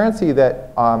transparency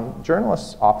that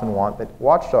journalists often want, that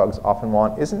watchdogs often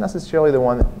want, isn't necessarily the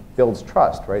one that builds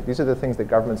trust, right? These are the things that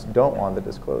governments don't want to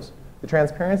disclose. The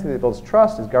transparency that builds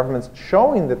trust is governments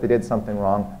showing that they did something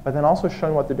wrong, but then also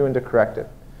showing what they're doing to correct it.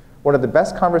 One of the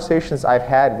best conversations I've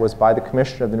had was by the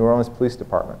commissioner of the New Orleans Police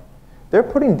Department. They're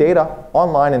putting data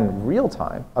online in real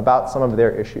time about some of their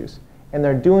issues. And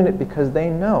they're doing it because they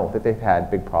know that they've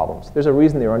had big problems. There's a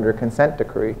reason they're under a consent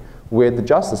decree with the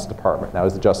Justice Department. That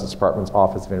was the Justice Department's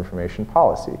Office of Information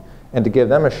Policy. And to give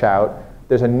them a shout,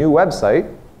 there's a new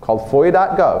website called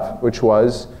FOIA.gov, which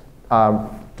was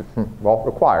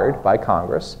required by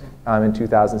Congress in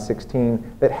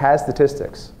 2016, that has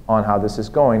statistics on how this is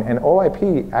going. And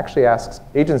OIP actually asks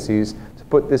agencies to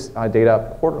put this data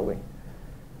up quarterly.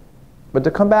 But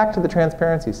to come back to the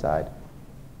transparency side,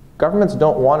 governments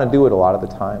don't want to do it a lot of the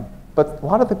time, but a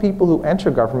lot of the people who enter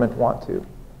government want to.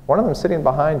 One of them sitting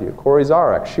behind you, Corey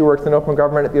Zarek, she worked in open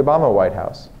government at the Obama White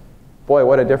House. Boy,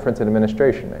 what a difference an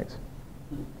administration makes.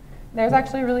 There's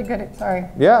actually a really good,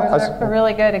 Yeah, there's a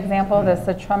really good example of this,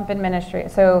 the Trump administration.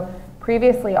 So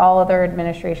previously, all other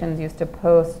administrations used to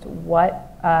post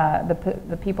what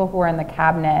the people who were in the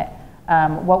cabinet,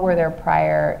 what were their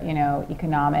prior,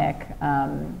 economic,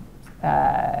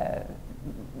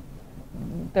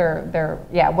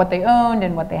 what they owned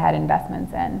and what they had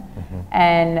investments in. Mm-hmm.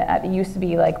 And it used to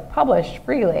be published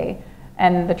freely.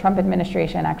 And the Trump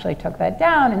administration actually took that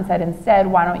down and said, instead,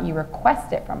 why don't you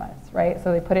request it from us, right?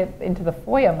 So they put it into the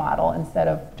FOIA model instead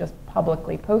of just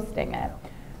publicly posting it.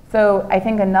 So I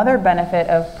think another benefit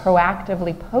of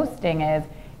proactively posting is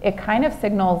it kind of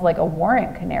signals like a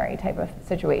warrant canary type of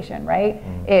situation, right?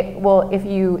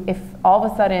 Mm-hmm. If all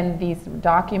of a sudden these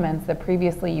documents that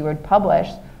previously you would publish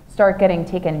start getting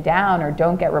taken down or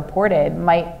don't get reported,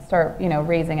 might start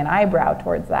raising an eyebrow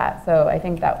towards that. So I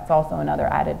think that's also another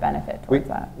added benefit towards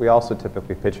that. We also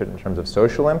typically pitch it in terms of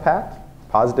social impact,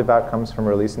 positive outcomes from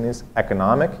releasing these,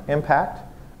 economic impact,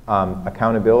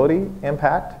 accountability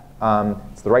impact.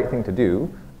 It's the right thing to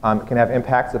do. It can have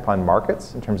impacts upon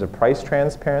markets in terms of price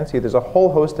transparency. There's a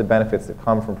whole host of benefits that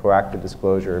come from proactive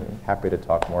disclosure. I'm happy to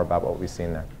talk more about what we've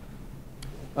seen there.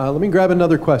 Let me grab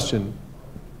another question.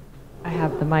 I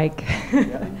have the mic.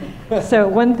 So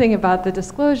one thing about the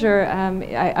disclosure,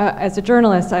 as a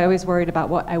journalist, I always worried about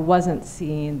what I wasn't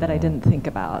seeing that I didn't think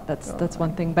about. That's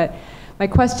one thing. But my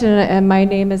question, and my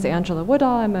name is Angela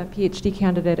Woodall. I'm a PhD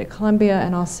candidate at Columbia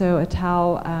and also a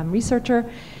TAO researcher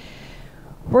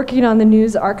working on the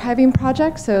news archiving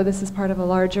project. So this is part of a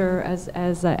larger,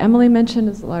 as Emily mentioned,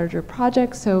 is a larger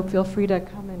project. So feel free to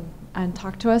come and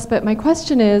talk to us. But my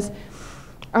question is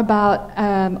about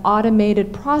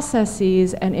automated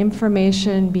processes and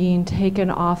information being taken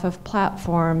off of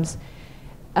platforms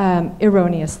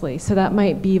erroneously. So that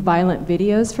might be violent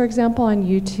videos, for example, on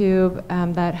YouTube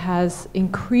that has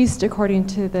increased, according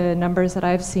to the numbers that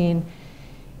I've seen,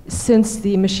 since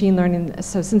the machine learning,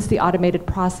 so since the automated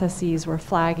processes were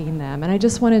flagging them. And I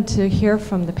just wanted to hear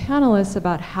from the panelists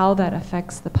about how that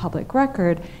affects the public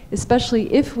record,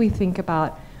 especially if we think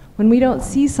about when we don't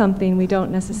see something, we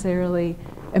don't necessarily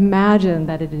imagine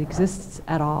that it exists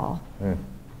at all. Mm.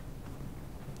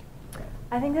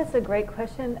 I think that's a great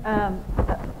question. One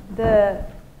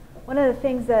of the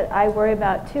things that I worry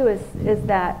about too is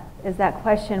that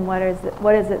question: what is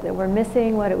it that we're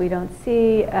missing? What we don't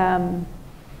see?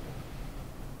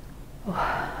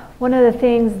 One of the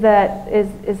things that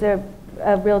is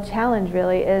a real challenge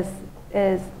really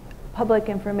is public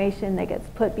information that gets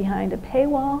put behind a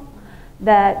paywall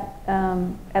that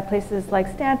at places like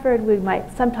Stanford we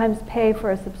might sometimes pay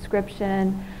for a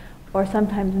subscription or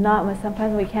sometimes not, but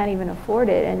sometimes we can't even afford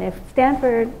it. And if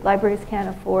Stanford libraries can't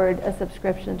afford a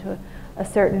subscription to a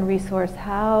certain resource,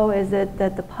 how is it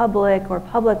that the public or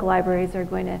public libraries are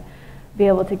going to be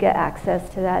able to get access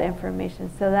to that information?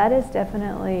 So that is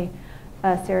definitely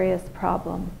a serious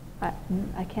problem.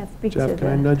 I can't speak to that. Jeff, can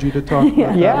I nudge you to talk about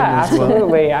that Yeah, as well?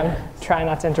 absolutely. I'm trying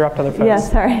not to interrupt other folks. Yeah,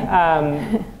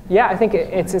 sorry. Yeah, I think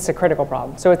it's a critical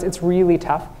problem. So it's really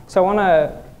tough. So I want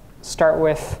to start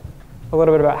with a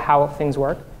little bit about how things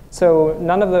work. So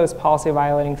none of those policy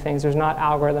violating things, there's not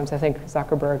algorithms. I think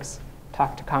Zuckerberg's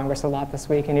talked to Congress a lot this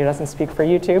week, and he doesn't speak for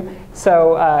YouTube.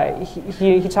 So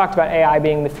he talked about AI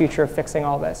being the future of fixing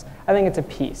all this. I think it's a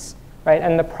piece, right?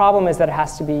 And the problem is that it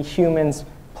has to be humans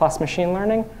plus machine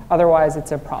learning. Otherwise,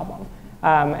 it's a problem.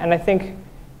 And I think,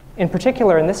 in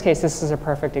particular, in this case, this is a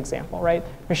perfect example, right?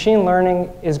 Machine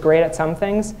learning is great at some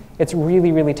things. It's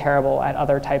really, really terrible at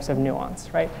other types of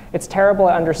nuance, right? It's terrible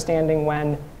at understanding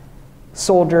when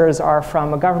soldiers are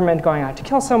from a government going out to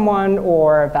kill someone,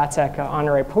 or if that's like an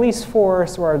honorary police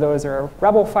force, or those are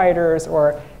rebel fighters,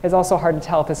 or it's also hard to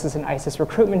tell if this is an ISIS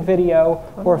recruitment video,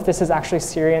 or if this is actually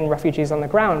Syrian refugees on the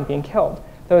ground being killed.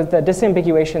 The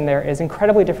disambiguation there is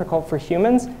incredibly difficult for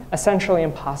humans, essentially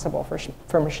impossible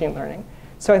for machine learning.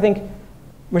 So I think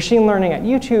machine learning at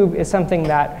YouTube is something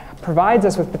that provides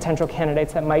us with potential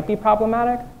candidates that might be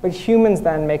problematic, but humans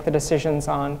then make the decisions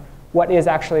on what is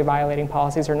actually violating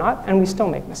policies or not, and we still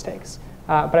make mistakes.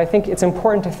 But I think it's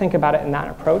important to think about it in that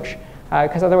approach,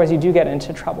 because otherwise you do get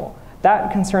into trouble.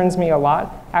 That concerns me a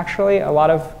lot, actually. A lot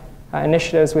of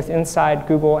initiatives with inside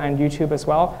Google and YouTube as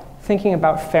well. Thinking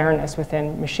about fairness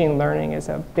within machine learning is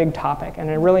a big topic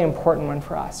and a really important one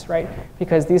for us, right?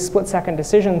 Because these split-second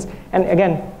decisions, and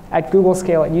again, at Google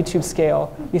scale, at YouTube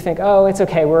scale, you think, oh, it's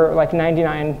okay, we're like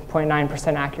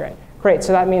 99.9% accurate. Great,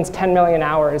 so that means 10 million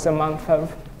hours a month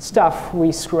of stuff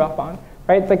we screw up on,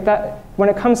 right? Like that, when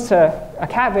it comes to a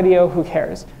cat video, who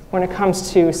cares? When it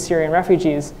comes to Syrian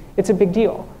refugees, it's a big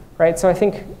deal, right? So I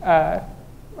think, I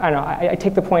don't know, I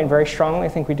take the point very strongly. I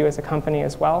think we do as a company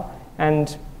as well,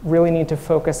 and really need to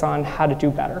focus on how to do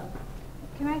better.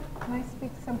 Can I speak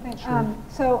something? Sure.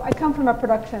 So I come from a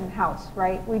production house,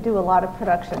 right? We do a lot of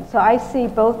production. So I see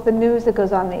both the news that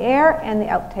goes on the air and the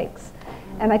outtakes.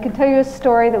 And I can tell you a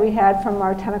story that we had from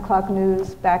our 10 o'clock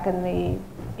news back in the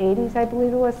 80s, I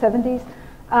believe it was, 70s.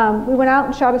 We went out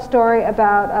and shot a story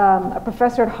about a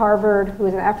professor at Harvard who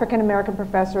was an African-American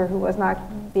professor who was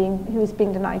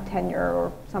being denied tenure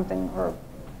or something, or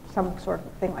some sort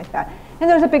of thing like that. And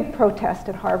there was a big protest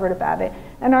at Harvard about it.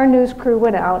 And our news crew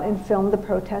went out and filmed the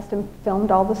protest and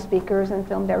filmed all the speakers and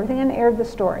filmed everything and aired the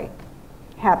story.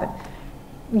 Happened.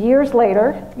 Years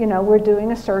later, we're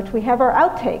doing a search. We have our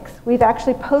outtakes. We've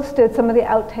actually posted some of the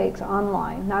outtakes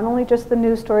online, not only just the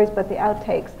news stories, but the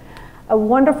outtakes. A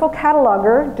wonderful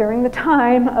cataloger during the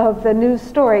time of the news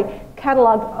story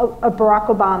cataloged a Barack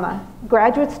Obama,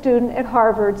 graduate student at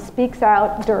Harvard, speaks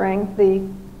out during the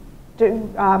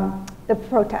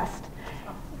protest.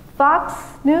 Fox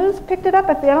News picked it up.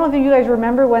 I don't know if you guys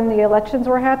remember when the elections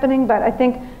were happening, but I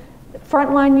think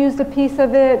Frontline used a piece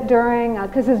of it during,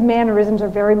 because his mannerisms are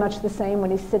very much the same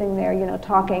when he's sitting there,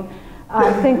 talking.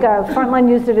 I think Frontline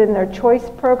used it in their choice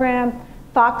program.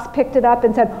 Fox picked it up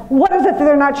and said, what is it that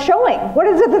they're not showing? What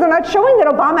is it that they're not showing that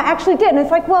Obama actually did? And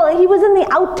it's like, well, he was in the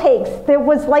outtakes. There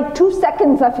was like 2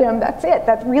 seconds of him. That's it.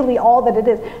 That's really all that it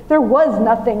is. There was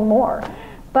nothing more.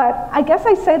 But I guess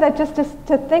I say that just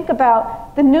to think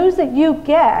about the news that you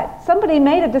get. Somebody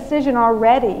made a decision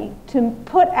already to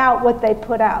put out what they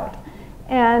put out.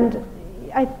 And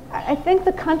I think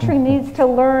the country needs to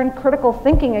learn critical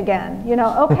thinking again.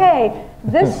 Okay,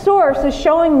 this source is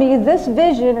showing me this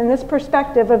vision and this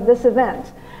perspective of this event.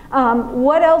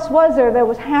 What else was there that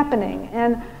was happening?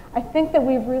 And I think that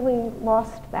we've really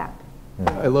lost that.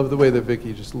 I love the way that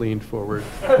Vicky just leaned forward.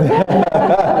 I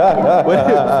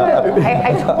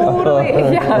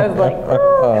totally, I was like,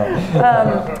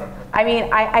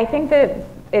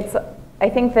 I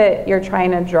think that you're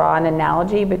trying to draw an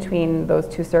analogy between those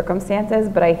two circumstances,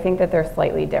 but I think that they're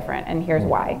slightly different, and here's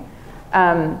why.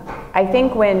 I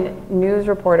think when news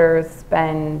reporters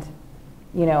spend,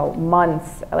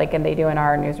 months, like they do in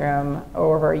our newsroom,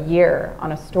 over a year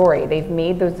on a story, they've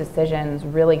made those decisions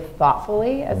really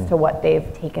thoughtfully as to what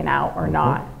they've taken out or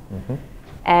not.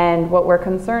 And what we're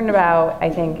concerned about, I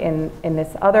think, in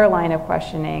this other line of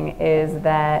questioning is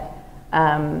that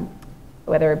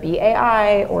whether it be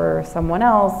AI or someone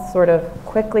else sort of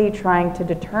quickly trying to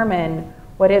determine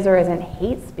what is or isn't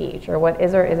hate speech, or what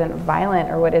is or isn't violent,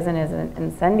 or what isn't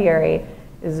incendiary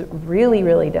is really,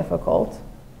 really difficult.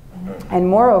 And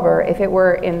moreover, if it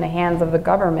were in the hands of the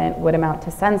government, would amount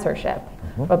to censorship.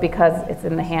 But because it's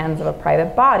in the hands of a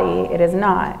private body, it is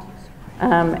not.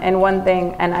 And one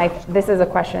thing, and this is a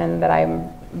question that I'm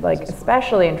like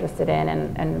especially interested in,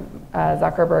 and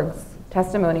Zuckerberg's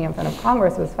testimony in front of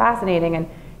Congress was fascinating. And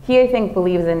he, I think,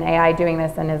 believes in AI doing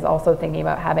this, and is also thinking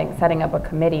about setting up a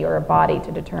committee or a body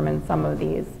to determine some of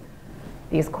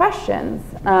these questions.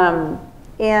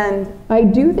 And I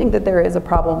do think that there is a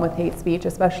problem with hate speech,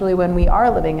 especially when we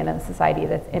are living in a society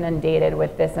that's inundated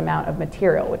with this amount of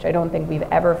material, which I don't think we've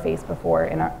ever faced before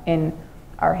in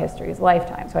our history's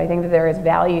lifetime. So I think that there is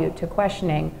value to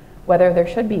questioning whether there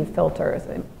should be filters,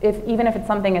 even if it's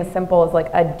something as simple as like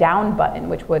a down button,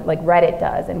 which would, like Reddit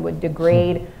does, and would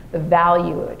degrade the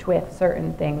value at which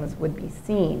certain things would be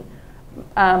seen.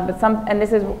 And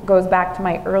this goes back to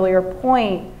my earlier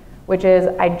point, which is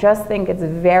I just think it's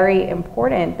very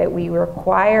important that we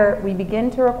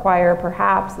begin to require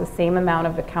perhaps the same amount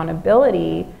of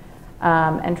accountability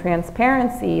and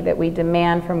transparency that we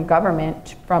demand from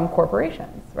government, from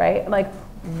corporations, right? Like,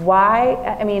 why,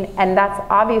 I mean, and that's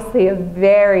obviously a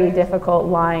very difficult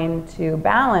line to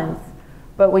balance,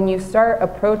 but when you start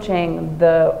approaching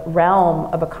the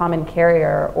realm of a common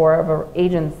carrier or of an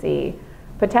agency,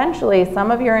 potentially some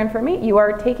of your information, you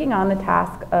are taking on the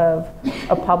task of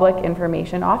a public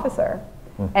information officer.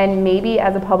 And maybe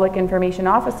as a public information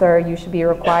officer, you should be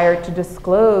required to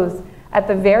disclose at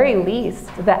the very least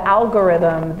the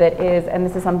algorithm that is, and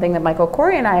this is something that Michael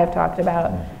Corey and I have talked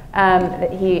about,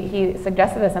 he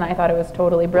suggested this and I thought it was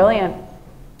totally brilliant,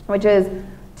 which is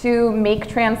to make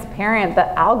transparent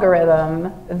the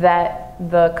algorithm that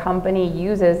the company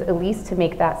uses, at least to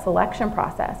make that selection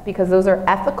process, because those are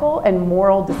ethical and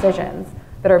moral decisions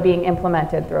that are being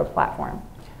implemented through a platform.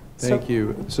 Thank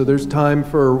you. So there's time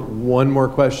for one more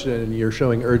question, and you're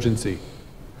showing urgency.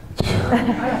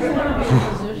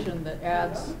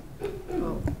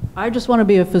 I just want to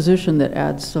be a physician that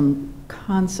adds some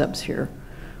concepts here.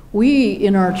 We,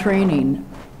 in our training,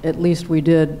 at least we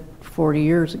did 40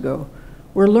 years ago,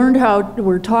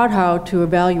 we're taught how to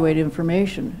evaluate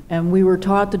information, and we were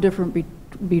taught the difference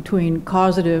between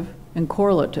causative and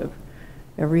correlative.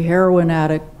 Every heroin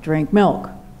addict drank milk,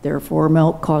 therefore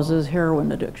milk causes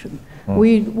heroin addiction.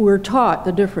 We were taught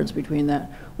the difference between that.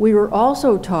 We were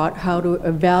also taught how to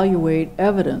evaluate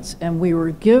evidence, and we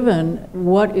were given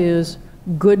what is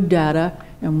good data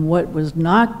and what was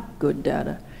not good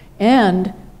data.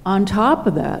 And on top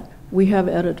of that, we have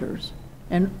editors,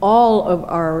 and all of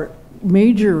our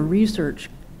major research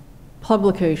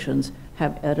publications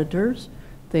have editors.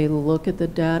 They look at the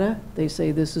data, they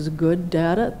say this is good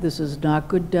data, this is not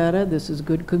good data, this is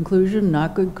good conclusion,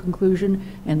 not good conclusion,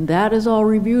 and that is all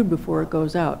reviewed before it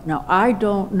goes out. Now, I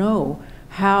don't know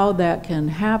how that can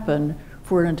happen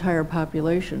for an entire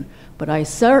population, but I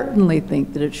certainly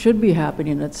think that it should be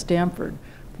happening at Stanford,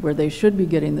 where they should be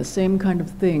getting the same kind of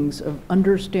things of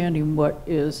understanding what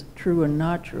is true and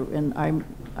not true. And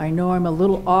I know I'm a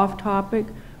little off topic,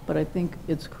 but I think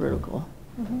it's critical.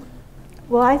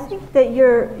 Well, I think that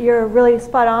you're really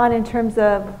spot on in terms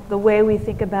of the way we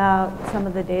think about some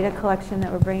of the data collection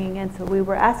that we're bringing in. So we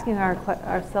were asking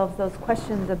ourselves those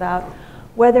questions about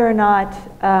whether or not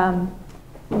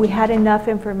we had enough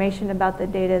information about the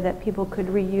data that people could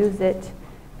reuse it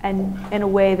and in a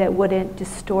way that wouldn't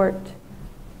distort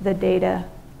the data.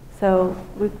 So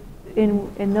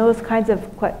in those kinds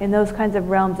of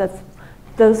realms,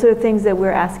 those are things that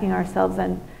we're asking ourselves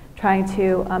and trying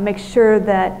to make sure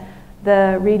that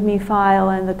the README file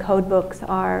and the code books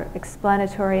are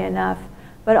explanatory enough,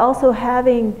 but also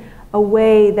having a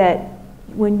way that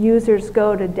when users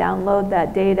go to download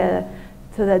that data,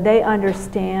 so that they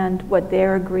understand what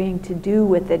they're agreeing to do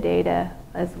with the data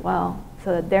as well,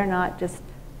 so that they're not just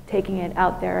taking it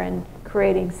out there and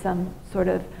creating some sort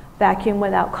of vacuum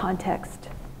without context.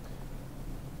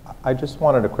 I just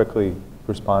wanted to quickly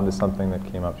respond to something that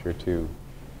came up here too.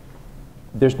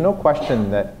 There's no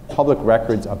question that public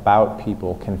records about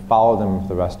people can follow them for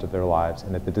the rest of their lives,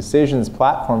 and that the decisions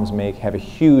platforms make have a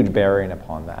huge bearing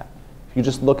upon that. If you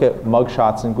just look at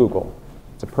mugshots in Google,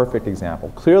 it's a perfect example.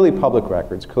 Clearly public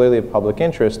records, clearly of public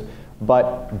interest,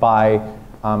 but by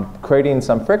creating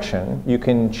some friction, you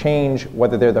can change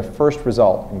whether they're the first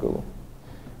result in Google.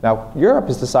 Now, Europe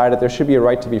has decided there should be a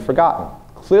right to be forgotten.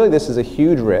 Clearly this is a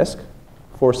huge risk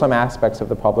for some aspects of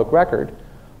the public record.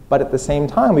 But at the same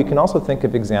time, we can also think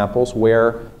of examples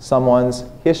where someone's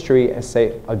history as,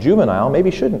 say, a juvenile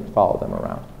maybe shouldn't follow them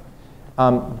around.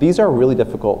 These are really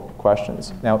difficult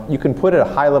questions. Now, you can put it a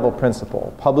high-level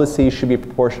principle. Publicity should be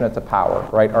proportionate to power,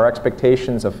 right? Our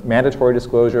expectations of mandatory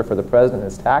disclosure for the president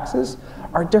and his taxes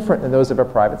are different than those of a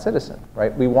private citizen,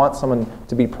 right? We want someone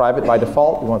to be private by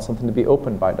default. We want something to be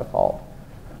open by default.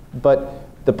 But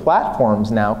the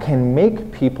platforms now can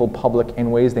make people public in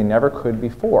ways they never could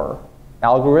before,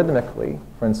 algorithmically,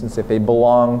 for instance, if they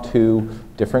belong to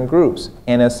different groups.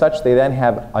 And as such, they then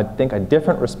have, I think, a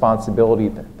different responsibility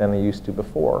than they used to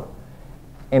before.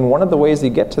 And one of the ways you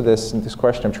get to this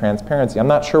question of transparency, I'm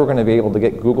not sure we're going to be able to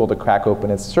get Google to crack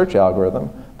open its search algorithm,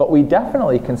 but we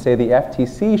definitely can say the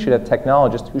FTC should have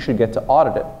technologists who should get to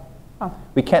audit it. Oh.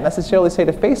 We can't necessarily say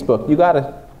to Facebook, you got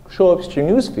to show up to your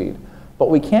news feed. But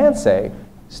we can say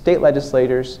state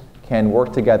legislators can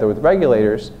work together with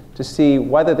regulators to see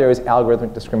whether there is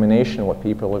algorithmic discrimination in what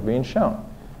people are being shown.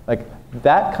 Like,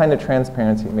 that kind of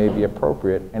transparency may be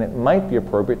appropriate, and it might be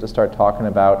appropriate to start talking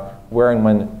about where and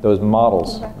when those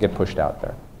models get pushed out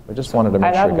there. I just wanted to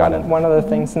make sure I got it. One other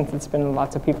thing, since it's been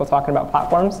lots of people talking about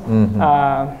platforms, and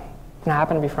I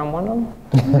happen to be from one of them.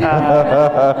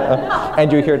 And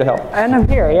you're here to help. And I'm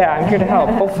here, yeah, I'm here to help,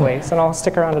 hopefully. So I'll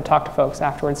stick around to talk to folks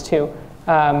afterwards, too.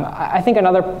 I think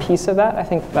another piece of that, I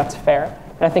think that's fair.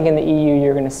 And I think in the EU,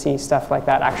 you're going to see stuff like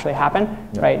that actually happen,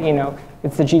 right? You know,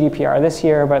 it's the GDPR this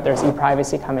year, but there's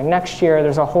e-privacy coming next year.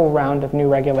 There's a whole round of new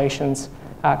regulations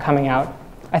coming out.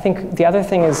 I think the other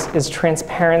thing is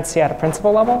transparency at a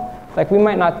principal level. Like,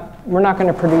 we're not going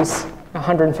to produce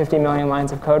 150 million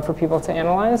lines of code for people to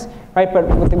analyze, right? But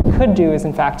what we could do is,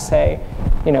 in fact, say,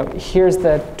 you know, here's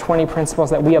the 20 principles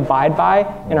that we abide by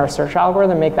in our search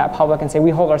algorithm, make that public, and say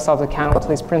we hold ourselves accountable to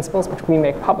these principles, which we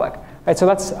make public, right? So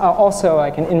that's also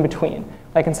like an in-between.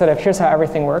 Like, instead of here's how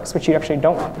everything works, which you actually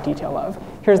don't want the detail of,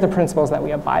 here's the principles that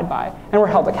we abide by, and we're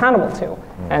held accountable to.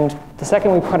 And the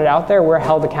second we put it out there, we're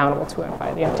held accountable to it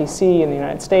by the FTC in the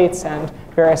United States and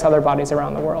various other bodies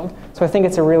around the world. So I think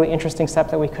it's a really interesting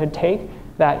step that we could take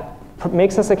that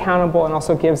makes us accountable and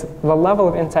also gives the level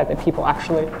of insight that people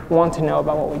actually want to know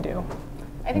about what we do.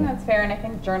 I think that's fair, and I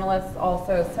think journalists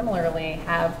also similarly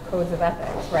have codes of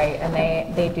ethics, right? And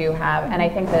they do have, and I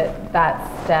think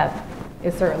that step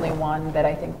is certainly one that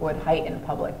I think would heighten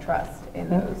public trust in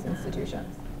those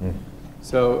institutions.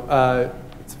 So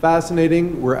it's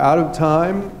fascinating. We're out of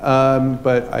time,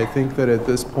 but I think that at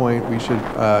this point we should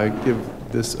give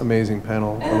this amazing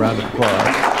panel a round of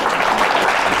applause.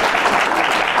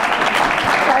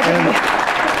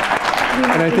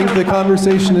 And I think the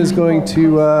conversation is going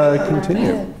to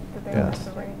continue. Yes.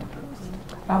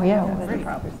 Oh, yeah.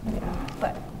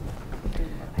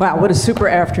 Wow, what a super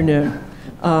afternoon.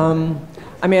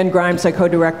 I'm Ann Grimes. I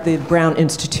co-direct the Brown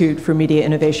Institute for Media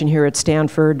Innovation here at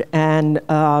Stanford. And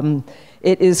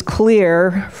it is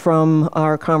clear from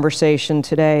our conversation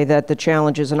today that the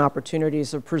challenges and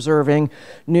opportunities of preserving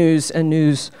news and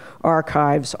news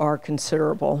archives are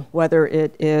considerable, whether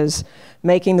it is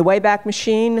making the Wayback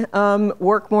Machine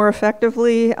work more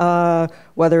effectively,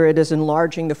 whether it is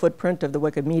enlarging the footprint of the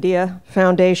Wikimedia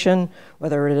Foundation,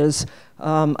 whether it is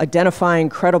identifying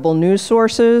credible news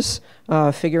sources,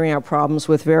 figuring out problems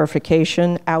with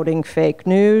verification, outing fake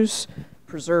news,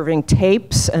 preserving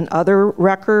tapes and other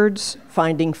records,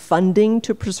 finding funding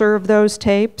to preserve those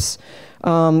tapes,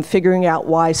 figuring out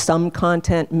why some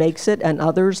content makes it and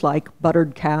others, like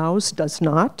buttered cows, does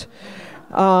not,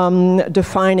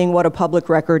 defining what a public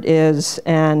record is,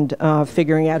 and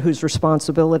figuring out whose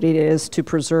responsibility it is to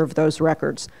preserve those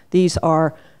records. These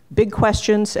are big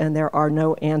questions, and there are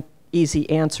no easy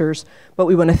answers, but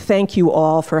we want to thank you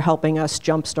all for helping us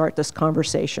jumpstart this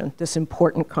conversation, this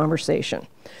important conversation.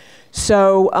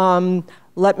 So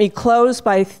let me close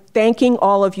by thanking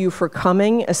all of you for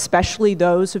coming, especially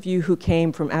those of you who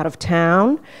came from out of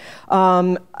town.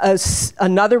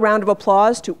 Another round of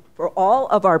applause for all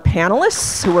of our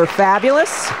panelists who were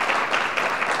fabulous.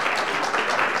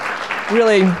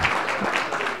 Really,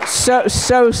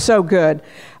 so good.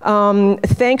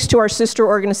 Thanks to our sister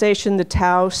organization, the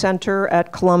Tao Center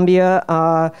at Columbia,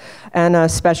 and a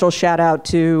special shout out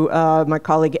to my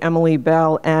colleague Emily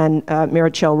Bell and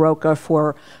Marichelle Roca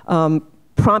for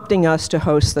prompting us to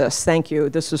host this. Thank you.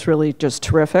 This is really just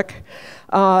terrific.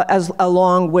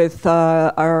 Along with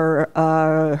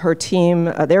her team,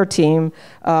 their team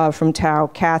from Tao,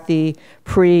 Kathy,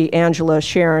 Pri, Angela,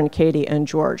 Sharon, Katie, and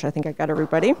George. I think I got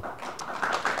everybody.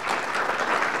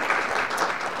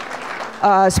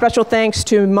 Special thanks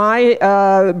to my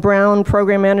Brown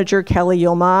program manager, Kelly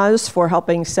Yilmaz, for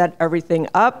helping set everything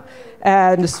up,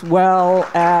 as well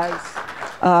as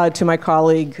to my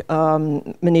colleague,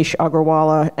 Manish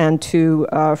Agrawala, and to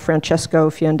Francesco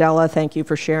Fiondella. Thank you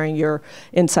for sharing your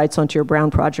insights onto your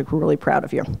Brown project. We're really proud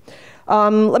of you.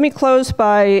 Let me close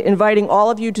by inviting all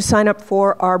of you to sign up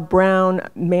for our Brown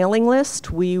mailing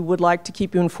list. We would like to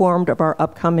keep you informed of our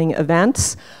upcoming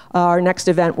events. Our next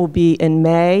event will be in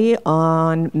May,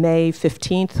 on May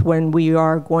 15th, when we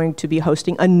are going to be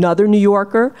hosting another New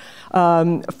Yorker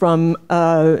from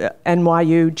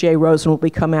NYU. Jay Rosen will be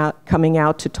coming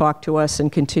out to talk to us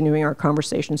and continuing our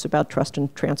conversations about trust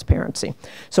and transparency.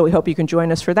 So we hope you can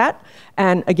join us for that.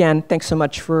 And again, thanks so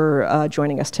much for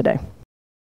joining us today.